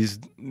 let's say the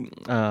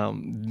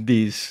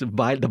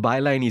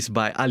byline is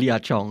by Ali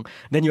Chong.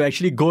 Then you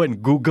actually go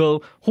and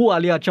Google who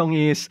Ali Chong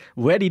is,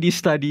 where did he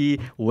study,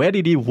 where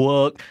did he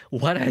work,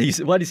 what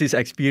is his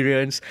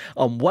experience,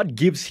 what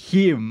gives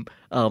him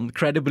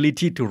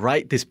credibility to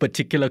write this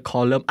particular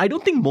column. I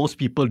don't think most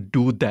people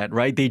do that,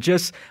 right? They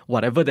just,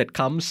 whatever that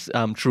comes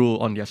through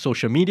on their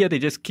social media, they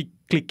just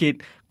click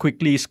it,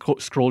 quickly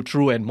scroll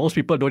through, and most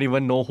people don't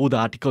even know who the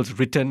article is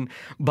written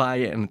by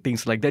and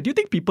things like that. Do you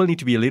think people need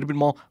to be a little bit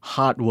more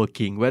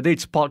hardworking, whether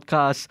it's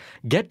podcasts,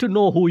 get to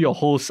know who your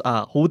hosts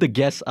are, who the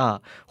guests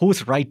are,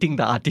 who's writing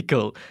the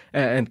article,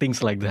 and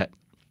things like that?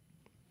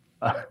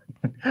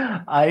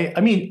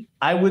 I mean,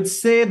 I would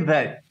say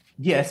that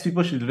yes,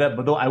 people should do that,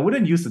 but though I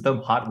wouldn't use the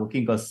term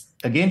hardworking, because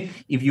again,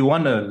 if you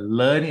want to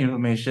learn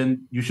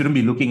information, you shouldn't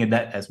be looking at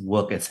that as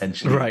work,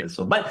 essentially. Right.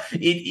 So, but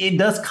it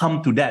does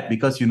come to that,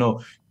 because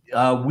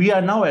we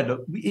are now it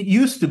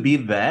used to be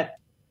that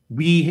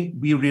we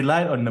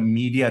relied on the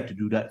media to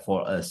do that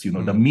for us.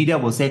 The media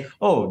will say,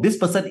 "Oh, this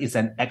person is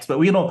an expert."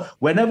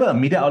 Whenever a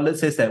media outlet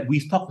says that we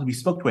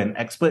spoke to an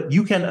expert,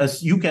 you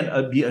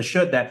can be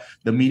assured that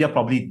the media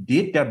probably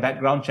did their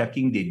background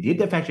checking, they did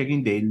their fact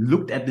checking, they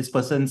looked at this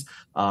person's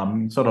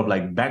sort of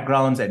like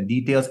backgrounds and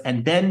details,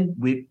 and then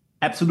with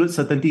absolute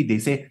certainty they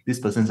say this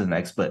person's an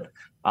expert.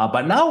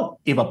 But now,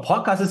 if a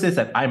podcaster says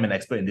that I'm an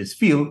expert in this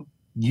field,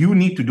 you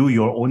need to do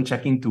your own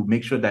checking to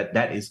make sure that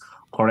that is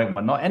correct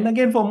but not. And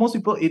again, for most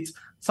people,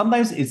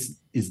 sometimes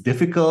it's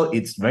difficult,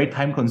 it's very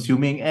time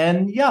consuming.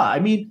 And yeah,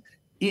 I mean,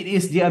 it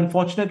is the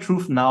unfortunate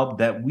truth now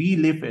that we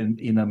live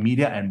in a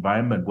media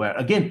environment where,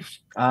 again,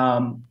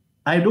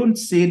 I don't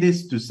say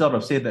this to sort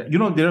of say that,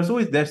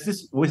 there's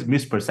this always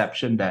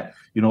misperception that,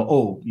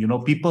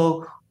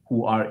 people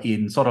who are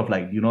in sort of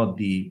like,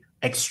 the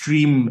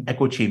extreme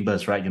echo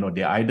chambers, right?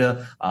 They're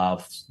either,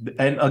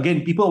 and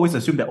again, people always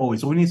assume that,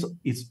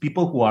 it's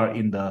people who are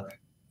in the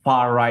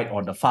far right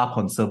or the far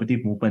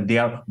conservative movement, they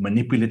are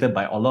manipulated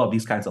by a lot of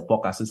these kinds of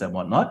podcasters and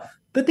whatnot.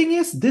 The thing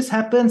is, this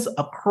happens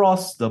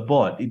across the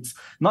board. It's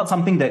not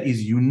something that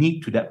is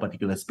unique to that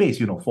particular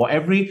space. For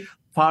every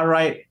far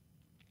right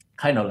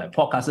kind of like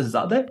podcasters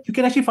out there, you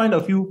can actually find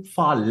a few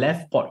far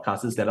left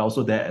podcasters that are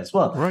also there as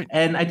well. Right.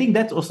 And I think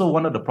that's also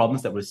one of the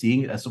problems that we're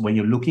seeing as when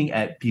you're looking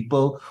at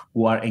people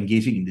who are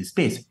engaging in this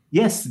space.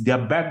 Yes, their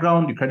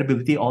background, their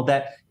credibility, all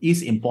that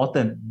is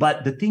important.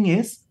 But the thing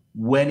is,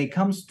 when it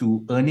comes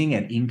to earning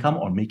an income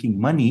or making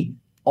money,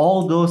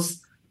 all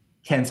those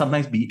can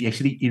sometimes be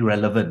actually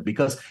irrelevant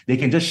because they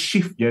can just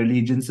shift their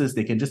allegiances.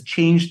 They can just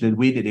change the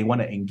way that they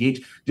want to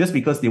engage just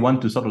because they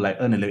want to sort of like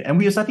earn a living. And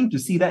we are starting to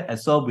see that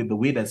as well with the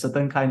way that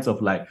certain kinds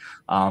of like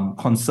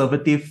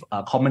conservative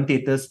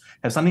commentators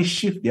have suddenly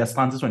shifted their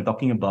stances when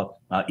talking about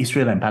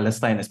Israel and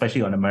Palestine,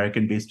 especially on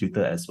American-based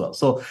Twitter as well.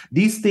 So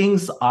these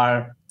things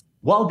are,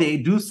 while they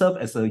do serve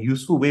as a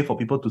useful way for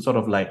people to sort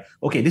of like,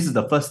 okay, this is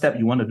the first step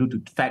you want to do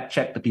to fact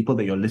check the people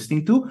that you're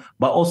listening to,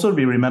 but also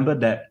we remember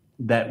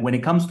that when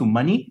it comes to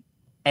money,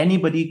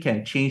 anybody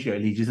can change their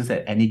allegiances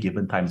at any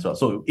given time as well.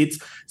 So it's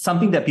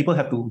something that people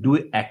have to do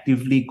it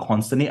actively,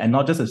 constantly, and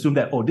not just assume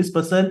that, oh, this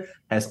person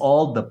has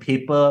all the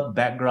paper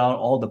background,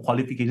 all the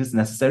qualifications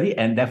necessary,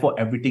 and therefore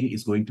everything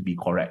is going to be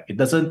correct. It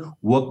doesn't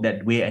work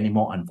that way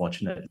anymore,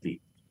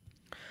 unfortunately.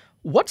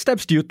 What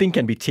steps do you think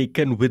can be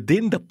taken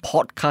within the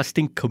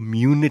podcasting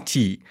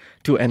community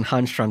to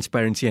enhance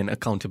transparency and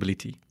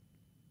accountability?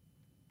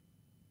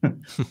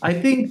 I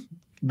think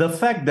the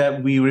fact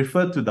that we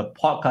refer to the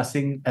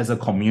podcasting as a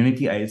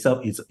community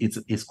itself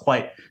is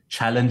quite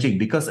challenging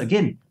because,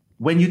 again,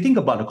 when you think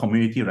about the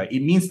community, right,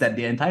 it means that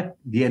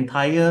the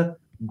entire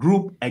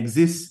group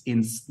exists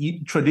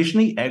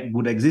traditionally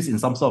would exist in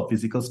some sort of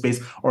physical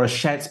space or a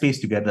shared space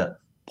together.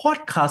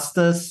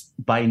 Podcasters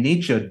by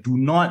nature do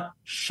not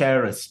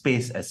share a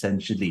space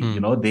essentially. You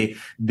know, they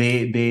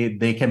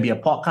can be a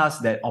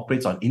podcast that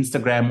operates on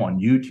Instagram, on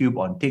YouTube,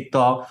 on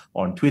TikTok,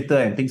 on Twitter,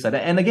 and things like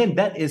that. And again,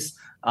 that is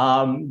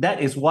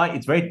why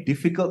it's very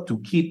difficult to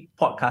keep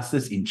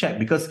podcasters in check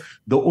because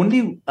I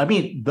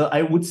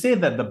would say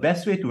that the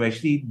best way to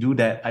actually do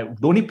that,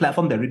 the only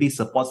platform that really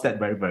supports that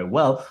very, very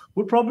well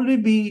would probably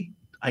be,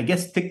 I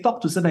guess,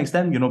 TikTok to a certain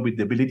extent, with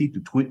the ability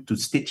to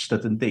stitch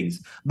certain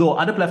things. Though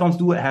other platforms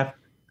do have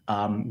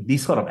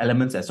these sort of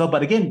elements as well.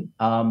 But again,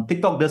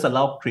 TikTok does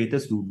allow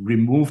creators to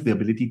remove the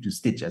ability to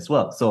stitch as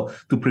well. So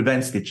to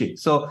prevent stitching.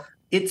 So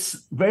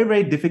it's very,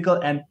 very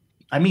difficult. And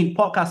I mean,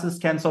 podcasters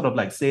can sort of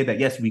like say that,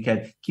 yes, we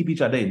can keep each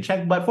other in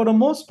check. But for the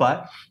most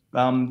part,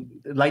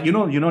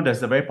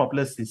 there's a very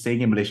popular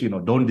saying in Malaysia,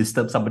 don't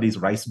disturb somebody's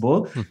rice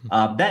bowl.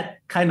 That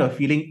kind of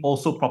feeling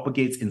also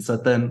propagates in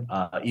certain,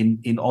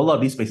 in all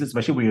of these spaces,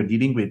 especially when you're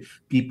dealing with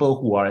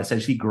people who are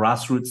essentially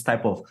grassroots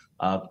type of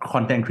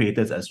content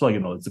creators as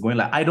well. It's going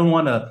like, I don't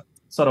want to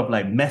sort of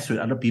like mess with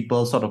other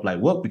people's sort of like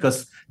work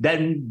because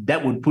then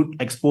that would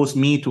expose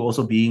me to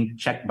also being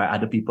checked by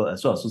other people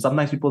as well. So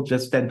sometimes people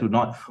just tend to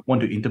not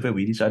want to interfere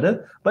with each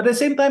other. But at the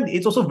same time,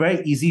 it's also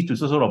very easy to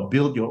sort of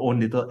build your own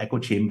little echo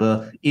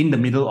chamber in the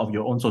middle of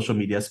your own social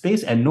media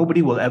space, and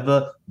nobody will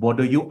ever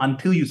bother you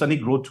until you suddenly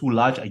grow too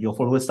large and your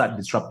followers start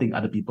disrupting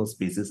other people's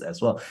spaces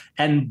as well.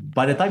 And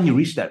by the time you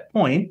reach that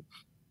point,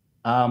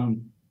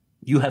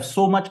 you have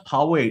so much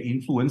power and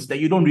influence that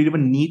you don't really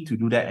even need to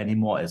do that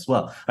anymore as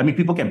well. I mean,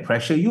 people can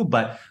pressure you,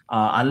 but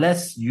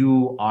unless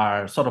you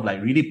are sort of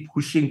like really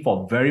pushing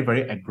for very,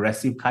 very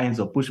aggressive kinds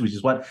of push, which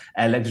is what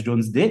Alex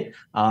Jones did,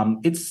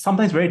 it's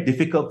sometimes very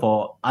difficult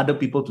for other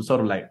people to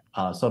sort of like,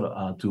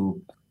 to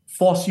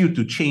force you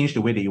to change the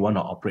way that you want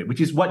to operate,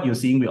 which is what you're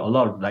seeing with a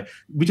lot of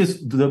which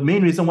is the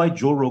main reason why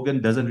Joe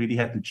Rogan doesn't really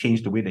have to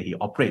change the way that he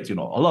operates. A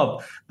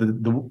lot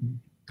of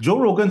Joe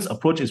Rogan's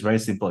approach is very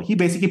simple. He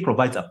basically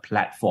provides a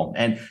platform,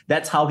 and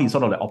that's how he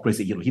sort of like operates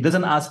it. He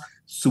doesn't ask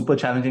super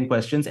challenging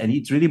questions, and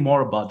it's really more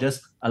about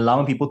just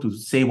allowing people to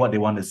say what they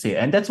want to say.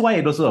 And that's why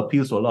it also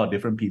appeals to a lot of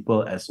different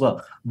people as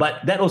well.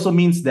 But that also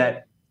means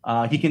that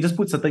he can just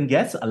put certain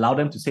guests, allow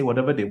them to say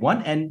whatever they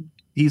want, and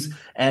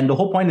the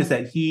whole point is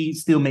that he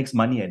still makes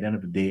money at the end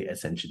of the day,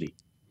 essentially.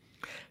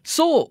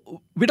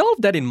 So, with all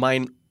of that in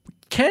mind,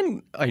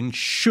 can and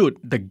should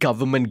the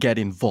government get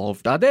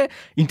involved? Are there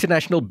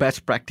international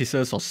best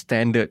practices or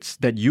standards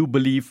that you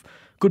believe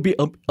could be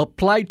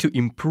applied to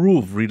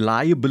improve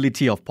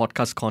reliability of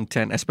podcast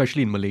content,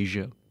 especially in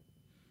Malaysia?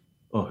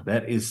 Oh,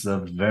 that is a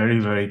very,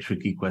 very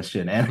tricky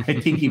question. And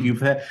I think if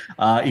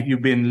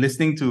you've been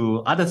listening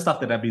to other stuff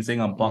that I've been saying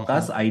on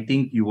podcasts, I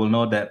think you will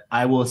know that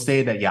I will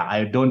say that,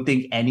 I don't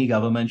think any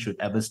government should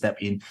ever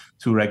step in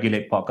to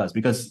regulate podcasts.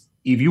 Because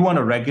if you want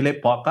to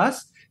regulate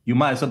podcasts, you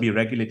might as well be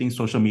regulating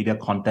social media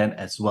content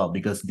as well,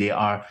 because they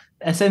are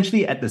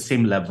essentially at the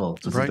same level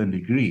to a certain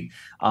degree.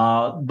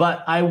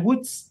 But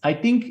I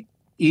think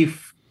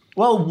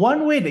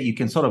one way that you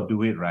can sort of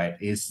do it, right,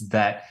 is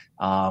that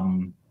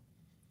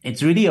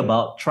it's really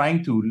about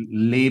trying to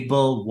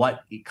label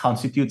what it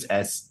constitutes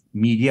as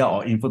media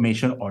or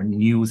information or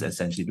news,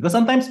 essentially. Because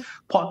sometimes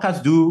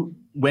podcasts do,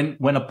 when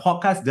a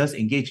podcast does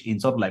engage in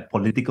sort of like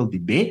political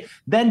debate,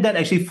 then that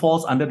actually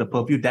falls under the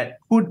purview that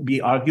could be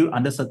argued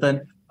under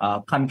certain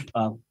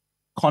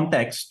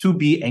context to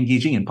be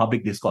engaging in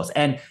public discourse.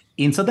 And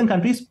in certain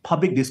countries,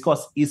 public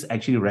discourse is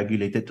actually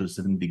regulated to a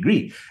certain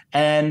degree.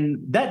 And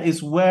that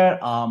is where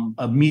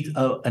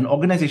an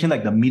organization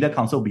like the Media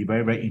Council will be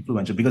very, very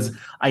influential, because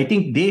I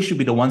think they should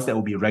be the ones that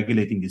will be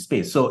regulating this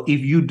space. So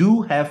if you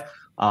do have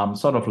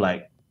sort of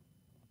like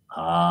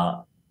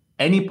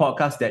any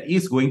podcast that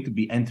is going to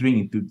be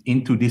entering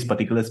into this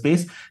particular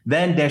space,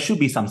 then there should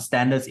be some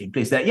standards in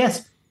place that,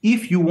 yes,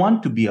 if you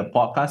want to be a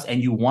podcast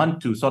and you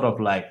want to sort of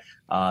like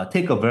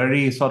take a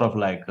very sort of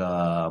like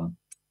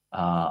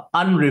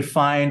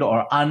unrefined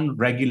or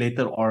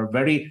unregulated or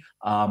very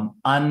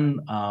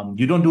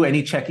you don't do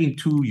any checking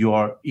to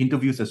your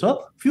interviews as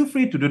well, feel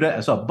free to do that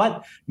as well.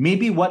 But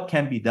maybe what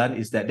can be done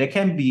is that there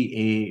can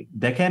be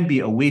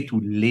a way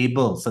to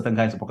label certain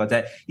kinds of podcasts,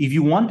 that if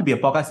you want to be a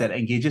podcast that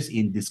engages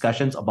in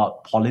discussions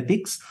about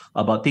politics,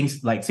 about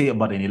things like, say,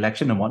 about an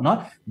election and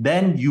whatnot,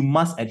 then you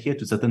must adhere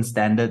to certain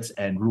standards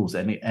and rules.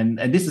 And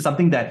this is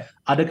something that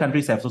other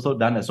countries have also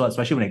done as well,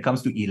 especially when it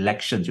comes to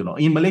elections.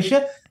 In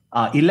Malaysia,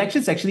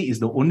 elections actually is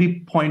the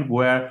only point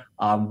where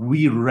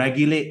we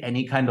regulate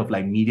any kind of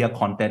like media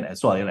content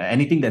as well.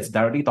 Anything that's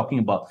directly talking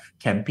about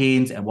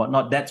campaigns and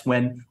whatnot, that's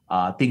when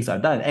things are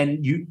done.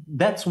 And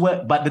that's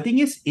where, but the thing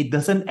is, it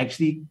doesn't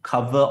actually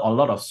cover a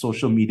lot of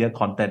social media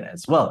content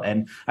as well.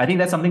 And I think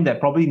that's something that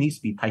probably needs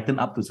to be tightened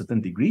up to a certain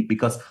degree,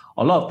 because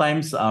a lot of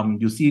times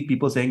you see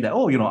people saying that,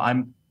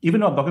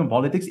 even though I'm talking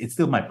politics, it's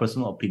still my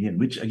personal opinion,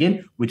 which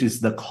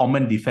is the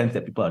common defense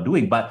that people are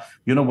doing. But,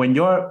 when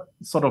you're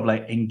sort of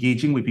like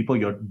engaging with people,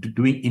 you're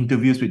doing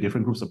interviews with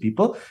different groups of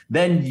people,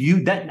 then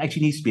that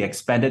actually needs to be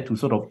expanded to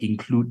sort of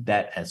include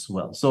that as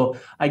well. So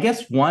I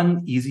guess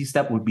one easy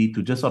step would be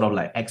to just sort of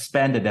like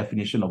expand the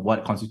definition of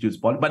what constitutes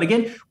politics. But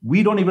again,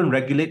 we don't even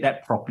regulate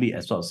that properly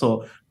as well.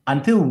 So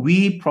until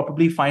we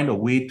probably find a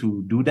way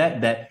to do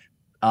that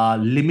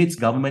limits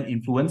government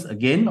influence.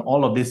 Again,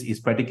 all of this is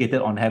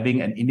predicated on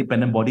having an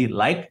independent body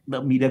like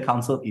the Media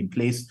Council in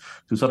place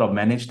to sort of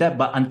manage that.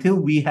 But until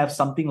we have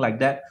something like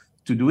that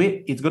to do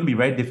it, it's going to be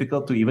very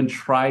difficult to even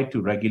try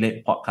to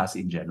regulate podcasts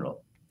in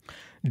general.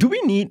 Do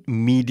we need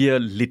media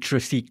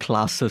literacy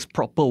classes,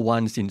 proper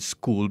ones in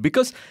school?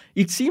 Because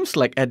it seems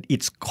like at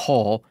its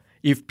core,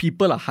 if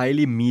people are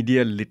highly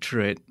media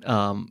literate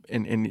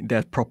and there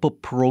are proper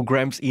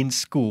programs in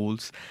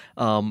schools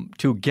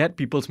to get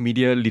people's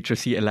media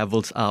literacy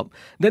levels up,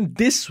 then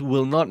this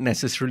will not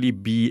necessarily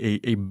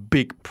be a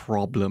big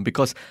problem,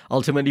 because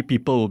ultimately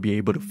people will be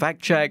able to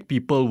fact check,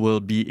 people will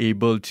be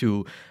able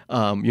to,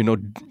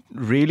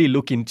 really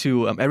look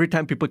into every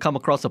time people come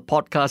across a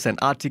podcast, an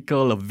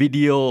article, a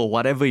video, or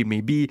whatever it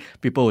may be,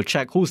 people will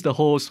check who's the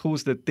host,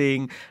 who's the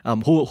thing,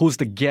 who's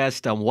the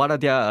guest, what are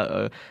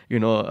their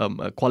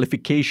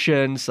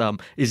qualifications,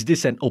 is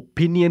this an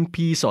opinion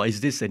piece or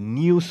is this a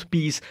news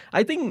piece?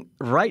 I think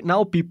right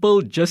now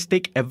people just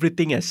take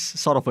everything as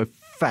sort of a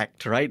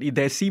fact, right?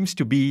 There seems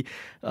to be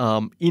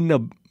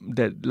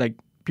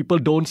people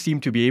don't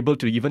seem to be able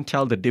to even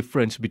tell the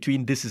difference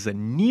between this is a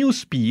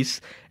news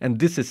piece and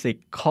this is a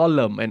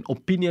column, an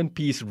opinion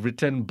piece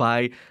written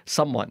by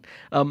someone.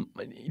 Do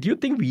you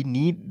think we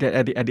need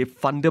that at a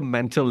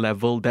fundamental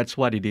level? That's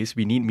what it is.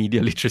 We need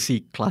media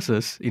literacy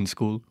classes in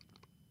school.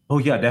 Oh,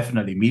 yeah,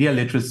 definitely. Media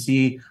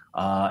literacy,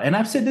 and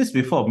I've said this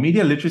before,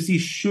 media literacy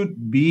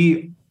should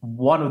be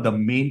one of the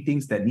main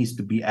things that needs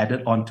to be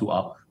added onto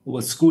our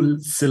school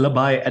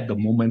syllabi at the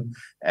moment,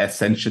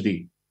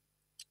 essentially.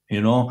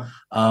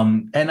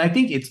 And I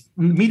think it's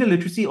media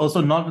literacy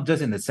also not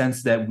just in the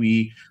sense that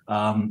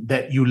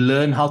that you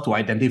learn how to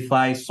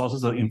identify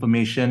sources of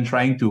information,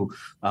 trying to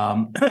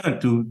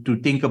to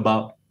think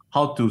about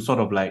how to sort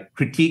of like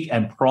critique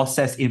and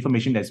process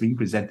information that's being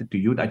presented to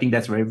you. I think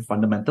that's very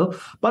fundamental,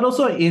 but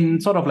also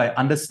in sort of like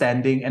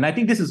understanding. And I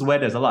think this is where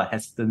there's a lot of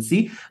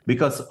hesitancy,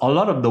 because a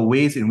lot of the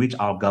ways in which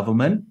our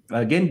government,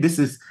 again, this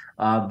is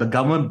the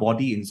government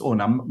body in its own.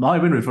 I'm not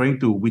even referring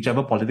to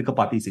whichever political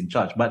party is in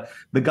charge, but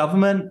the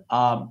government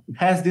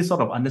has this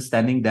sort of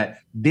understanding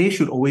that they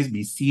should always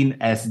be seen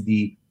as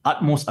the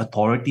utmost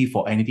authority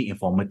for anything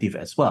informative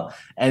as well.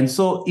 And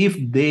so if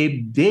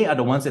they are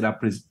the ones that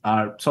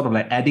are sort of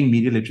like adding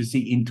media literacy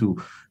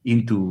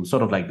into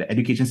sort of like the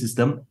education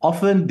system,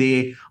 often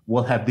they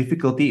will have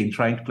difficulty in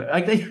trying to,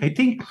 I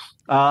think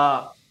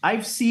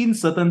I've seen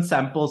certain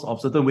samples of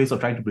certain ways of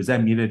trying to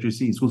present media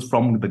literacy in schools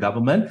from the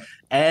government,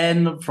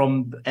 and more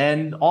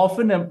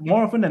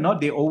often than not,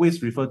 they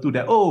always refer to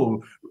that,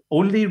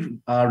 only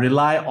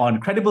rely on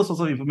credible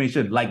sources of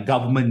information like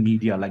government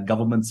media, like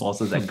government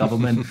sources and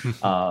government,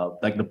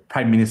 like the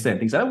prime minister and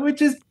things like that,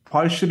 which is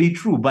partially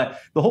true.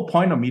 But the whole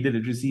point of media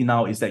literacy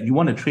now is that you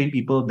want to train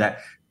people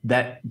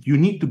that you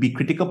need to be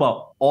critical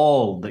about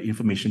all the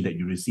information that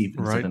you receive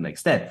to a certain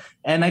extent.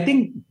 And I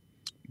think,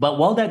 but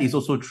while that is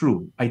also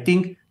true, I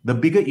think the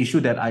bigger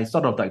issue that I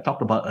sort of like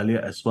talked about earlier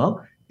as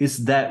well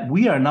is that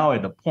we are now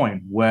at a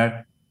point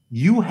where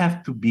you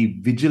have to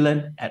be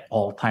vigilant at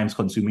all times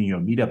consuming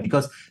your media,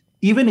 because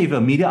even if a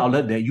media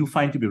outlet that you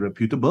find to be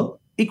reputable,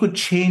 it could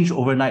change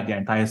overnight their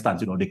entire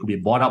stance. They could be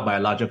bought out by a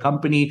larger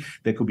company.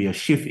 There could be a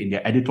shift in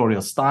their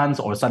editorial stance,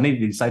 or suddenly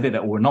they decided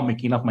that we're not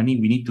making enough money.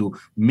 We need to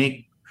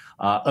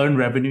earn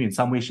revenue in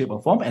some way, shape,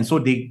 or form, and so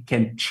they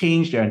can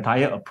change their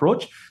entire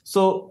approach.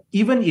 So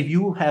even if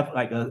you have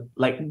like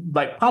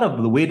part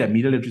of the way that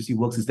media literacy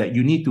works is that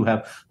you need to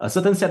have a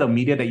certain set of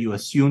media that you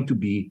assume to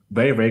be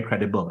very, very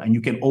credible, and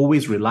you can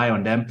always rely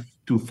on them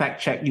to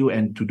fact check you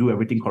and to do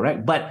everything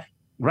correct. But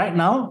right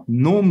now,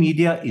 no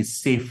media is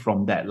safe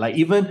from that. Like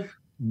even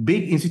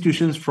big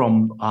institutions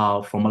from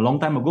a long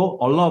time ago,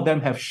 a lot of them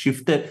have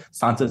shifted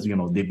stances.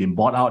 They've been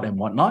bought out and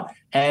whatnot.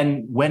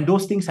 And when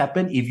those things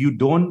happen, if you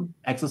don't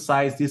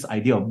exercise this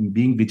idea of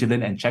being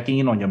vigilant and checking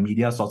in on your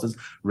media sources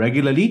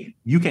regularly,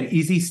 you can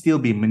easily still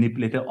be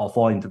manipulated or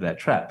fall into that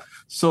trap.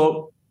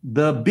 So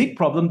the big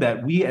problem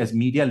that we as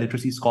media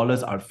literacy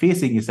scholars are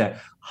facing is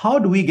that how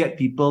do we get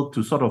people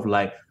to sort of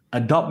like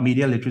adopt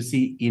media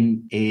literacy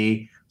in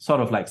a sort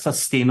of like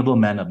sustainable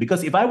manner?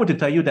 Because if I were to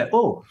tell you that,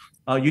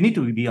 you need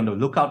to be on the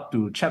lookout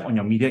to check on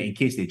your media in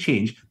case they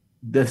change,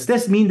 does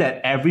this mean that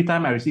every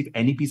time I receive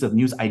any piece of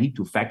news, I need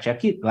to fact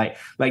check it? Like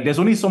there's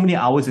only so many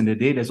hours in the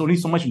day. There's only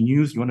so much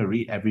news you want to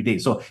read every day.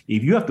 So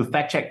if you have to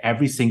fact check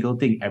every single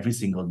thing every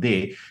single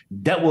day,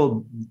 that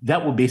will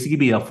basically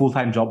be a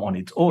full-time job on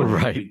its own.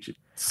 Right.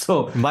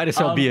 So might as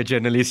well be a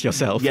journalist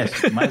yourself.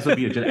 Yes, might as well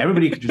be a journalist.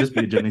 Everybody could just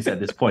be a journalist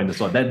at this point as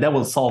well. That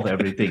will solve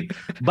everything.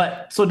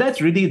 But so that's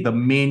really the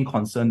main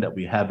concern that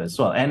we have as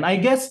well. And I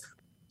guess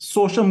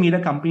social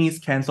media companies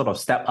can sort of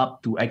step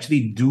up to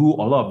actually do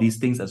a lot of these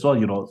things as well.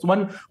 So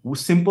one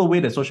simple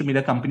way that social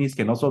media companies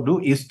can also do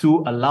is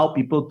to allow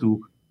people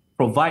to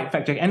provide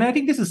fact check. And I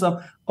think this is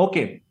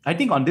I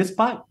think on this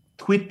part,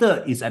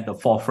 Twitter is at the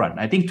forefront.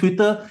 I think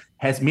Twitter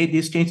has made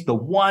this change. The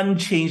one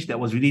change that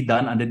was really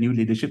done under new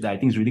leadership that I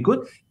think is really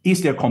good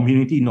is their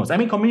community notes. I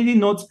mean, community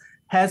notes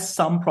has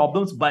some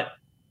problems, but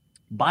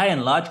by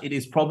and large, it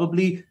is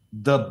probably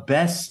the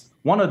best,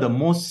 one of the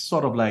most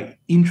sort of like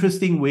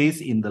interesting ways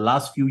in the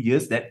last few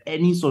years that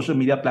any social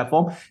media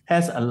platform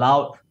has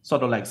allowed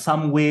sort of like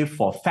some way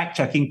for fact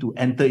checking to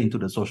enter into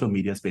the social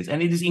media space.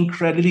 And it is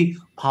incredibly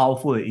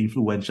powerful and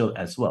influential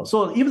as well.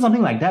 So even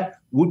something like that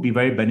would be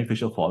very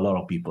beneficial for a lot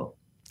of people.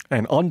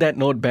 And on that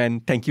note,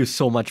 Ben, thank you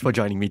so much for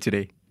joining me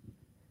today.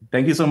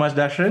 Thank you so much,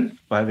 Darshan,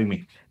 for having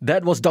me.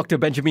 That was Dr.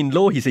 Benjamin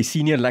Loh. He's a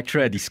senior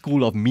lecturer at the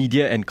School of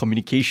Media and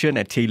Communication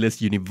at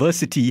Taylor's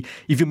University.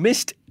 If you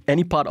missed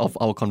any part of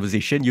our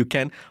conversation, you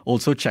can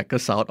also check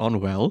us out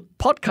on,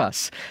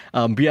 podcasts.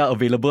 We are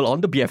available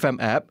on the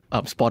BFM app,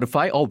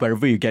 Spotify, or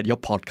wherever you get your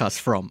podcasts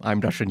from.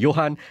 I'm Dr.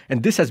 Johan,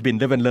 and this has been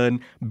Live and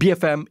Learn,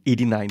 BFM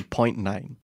 89.9.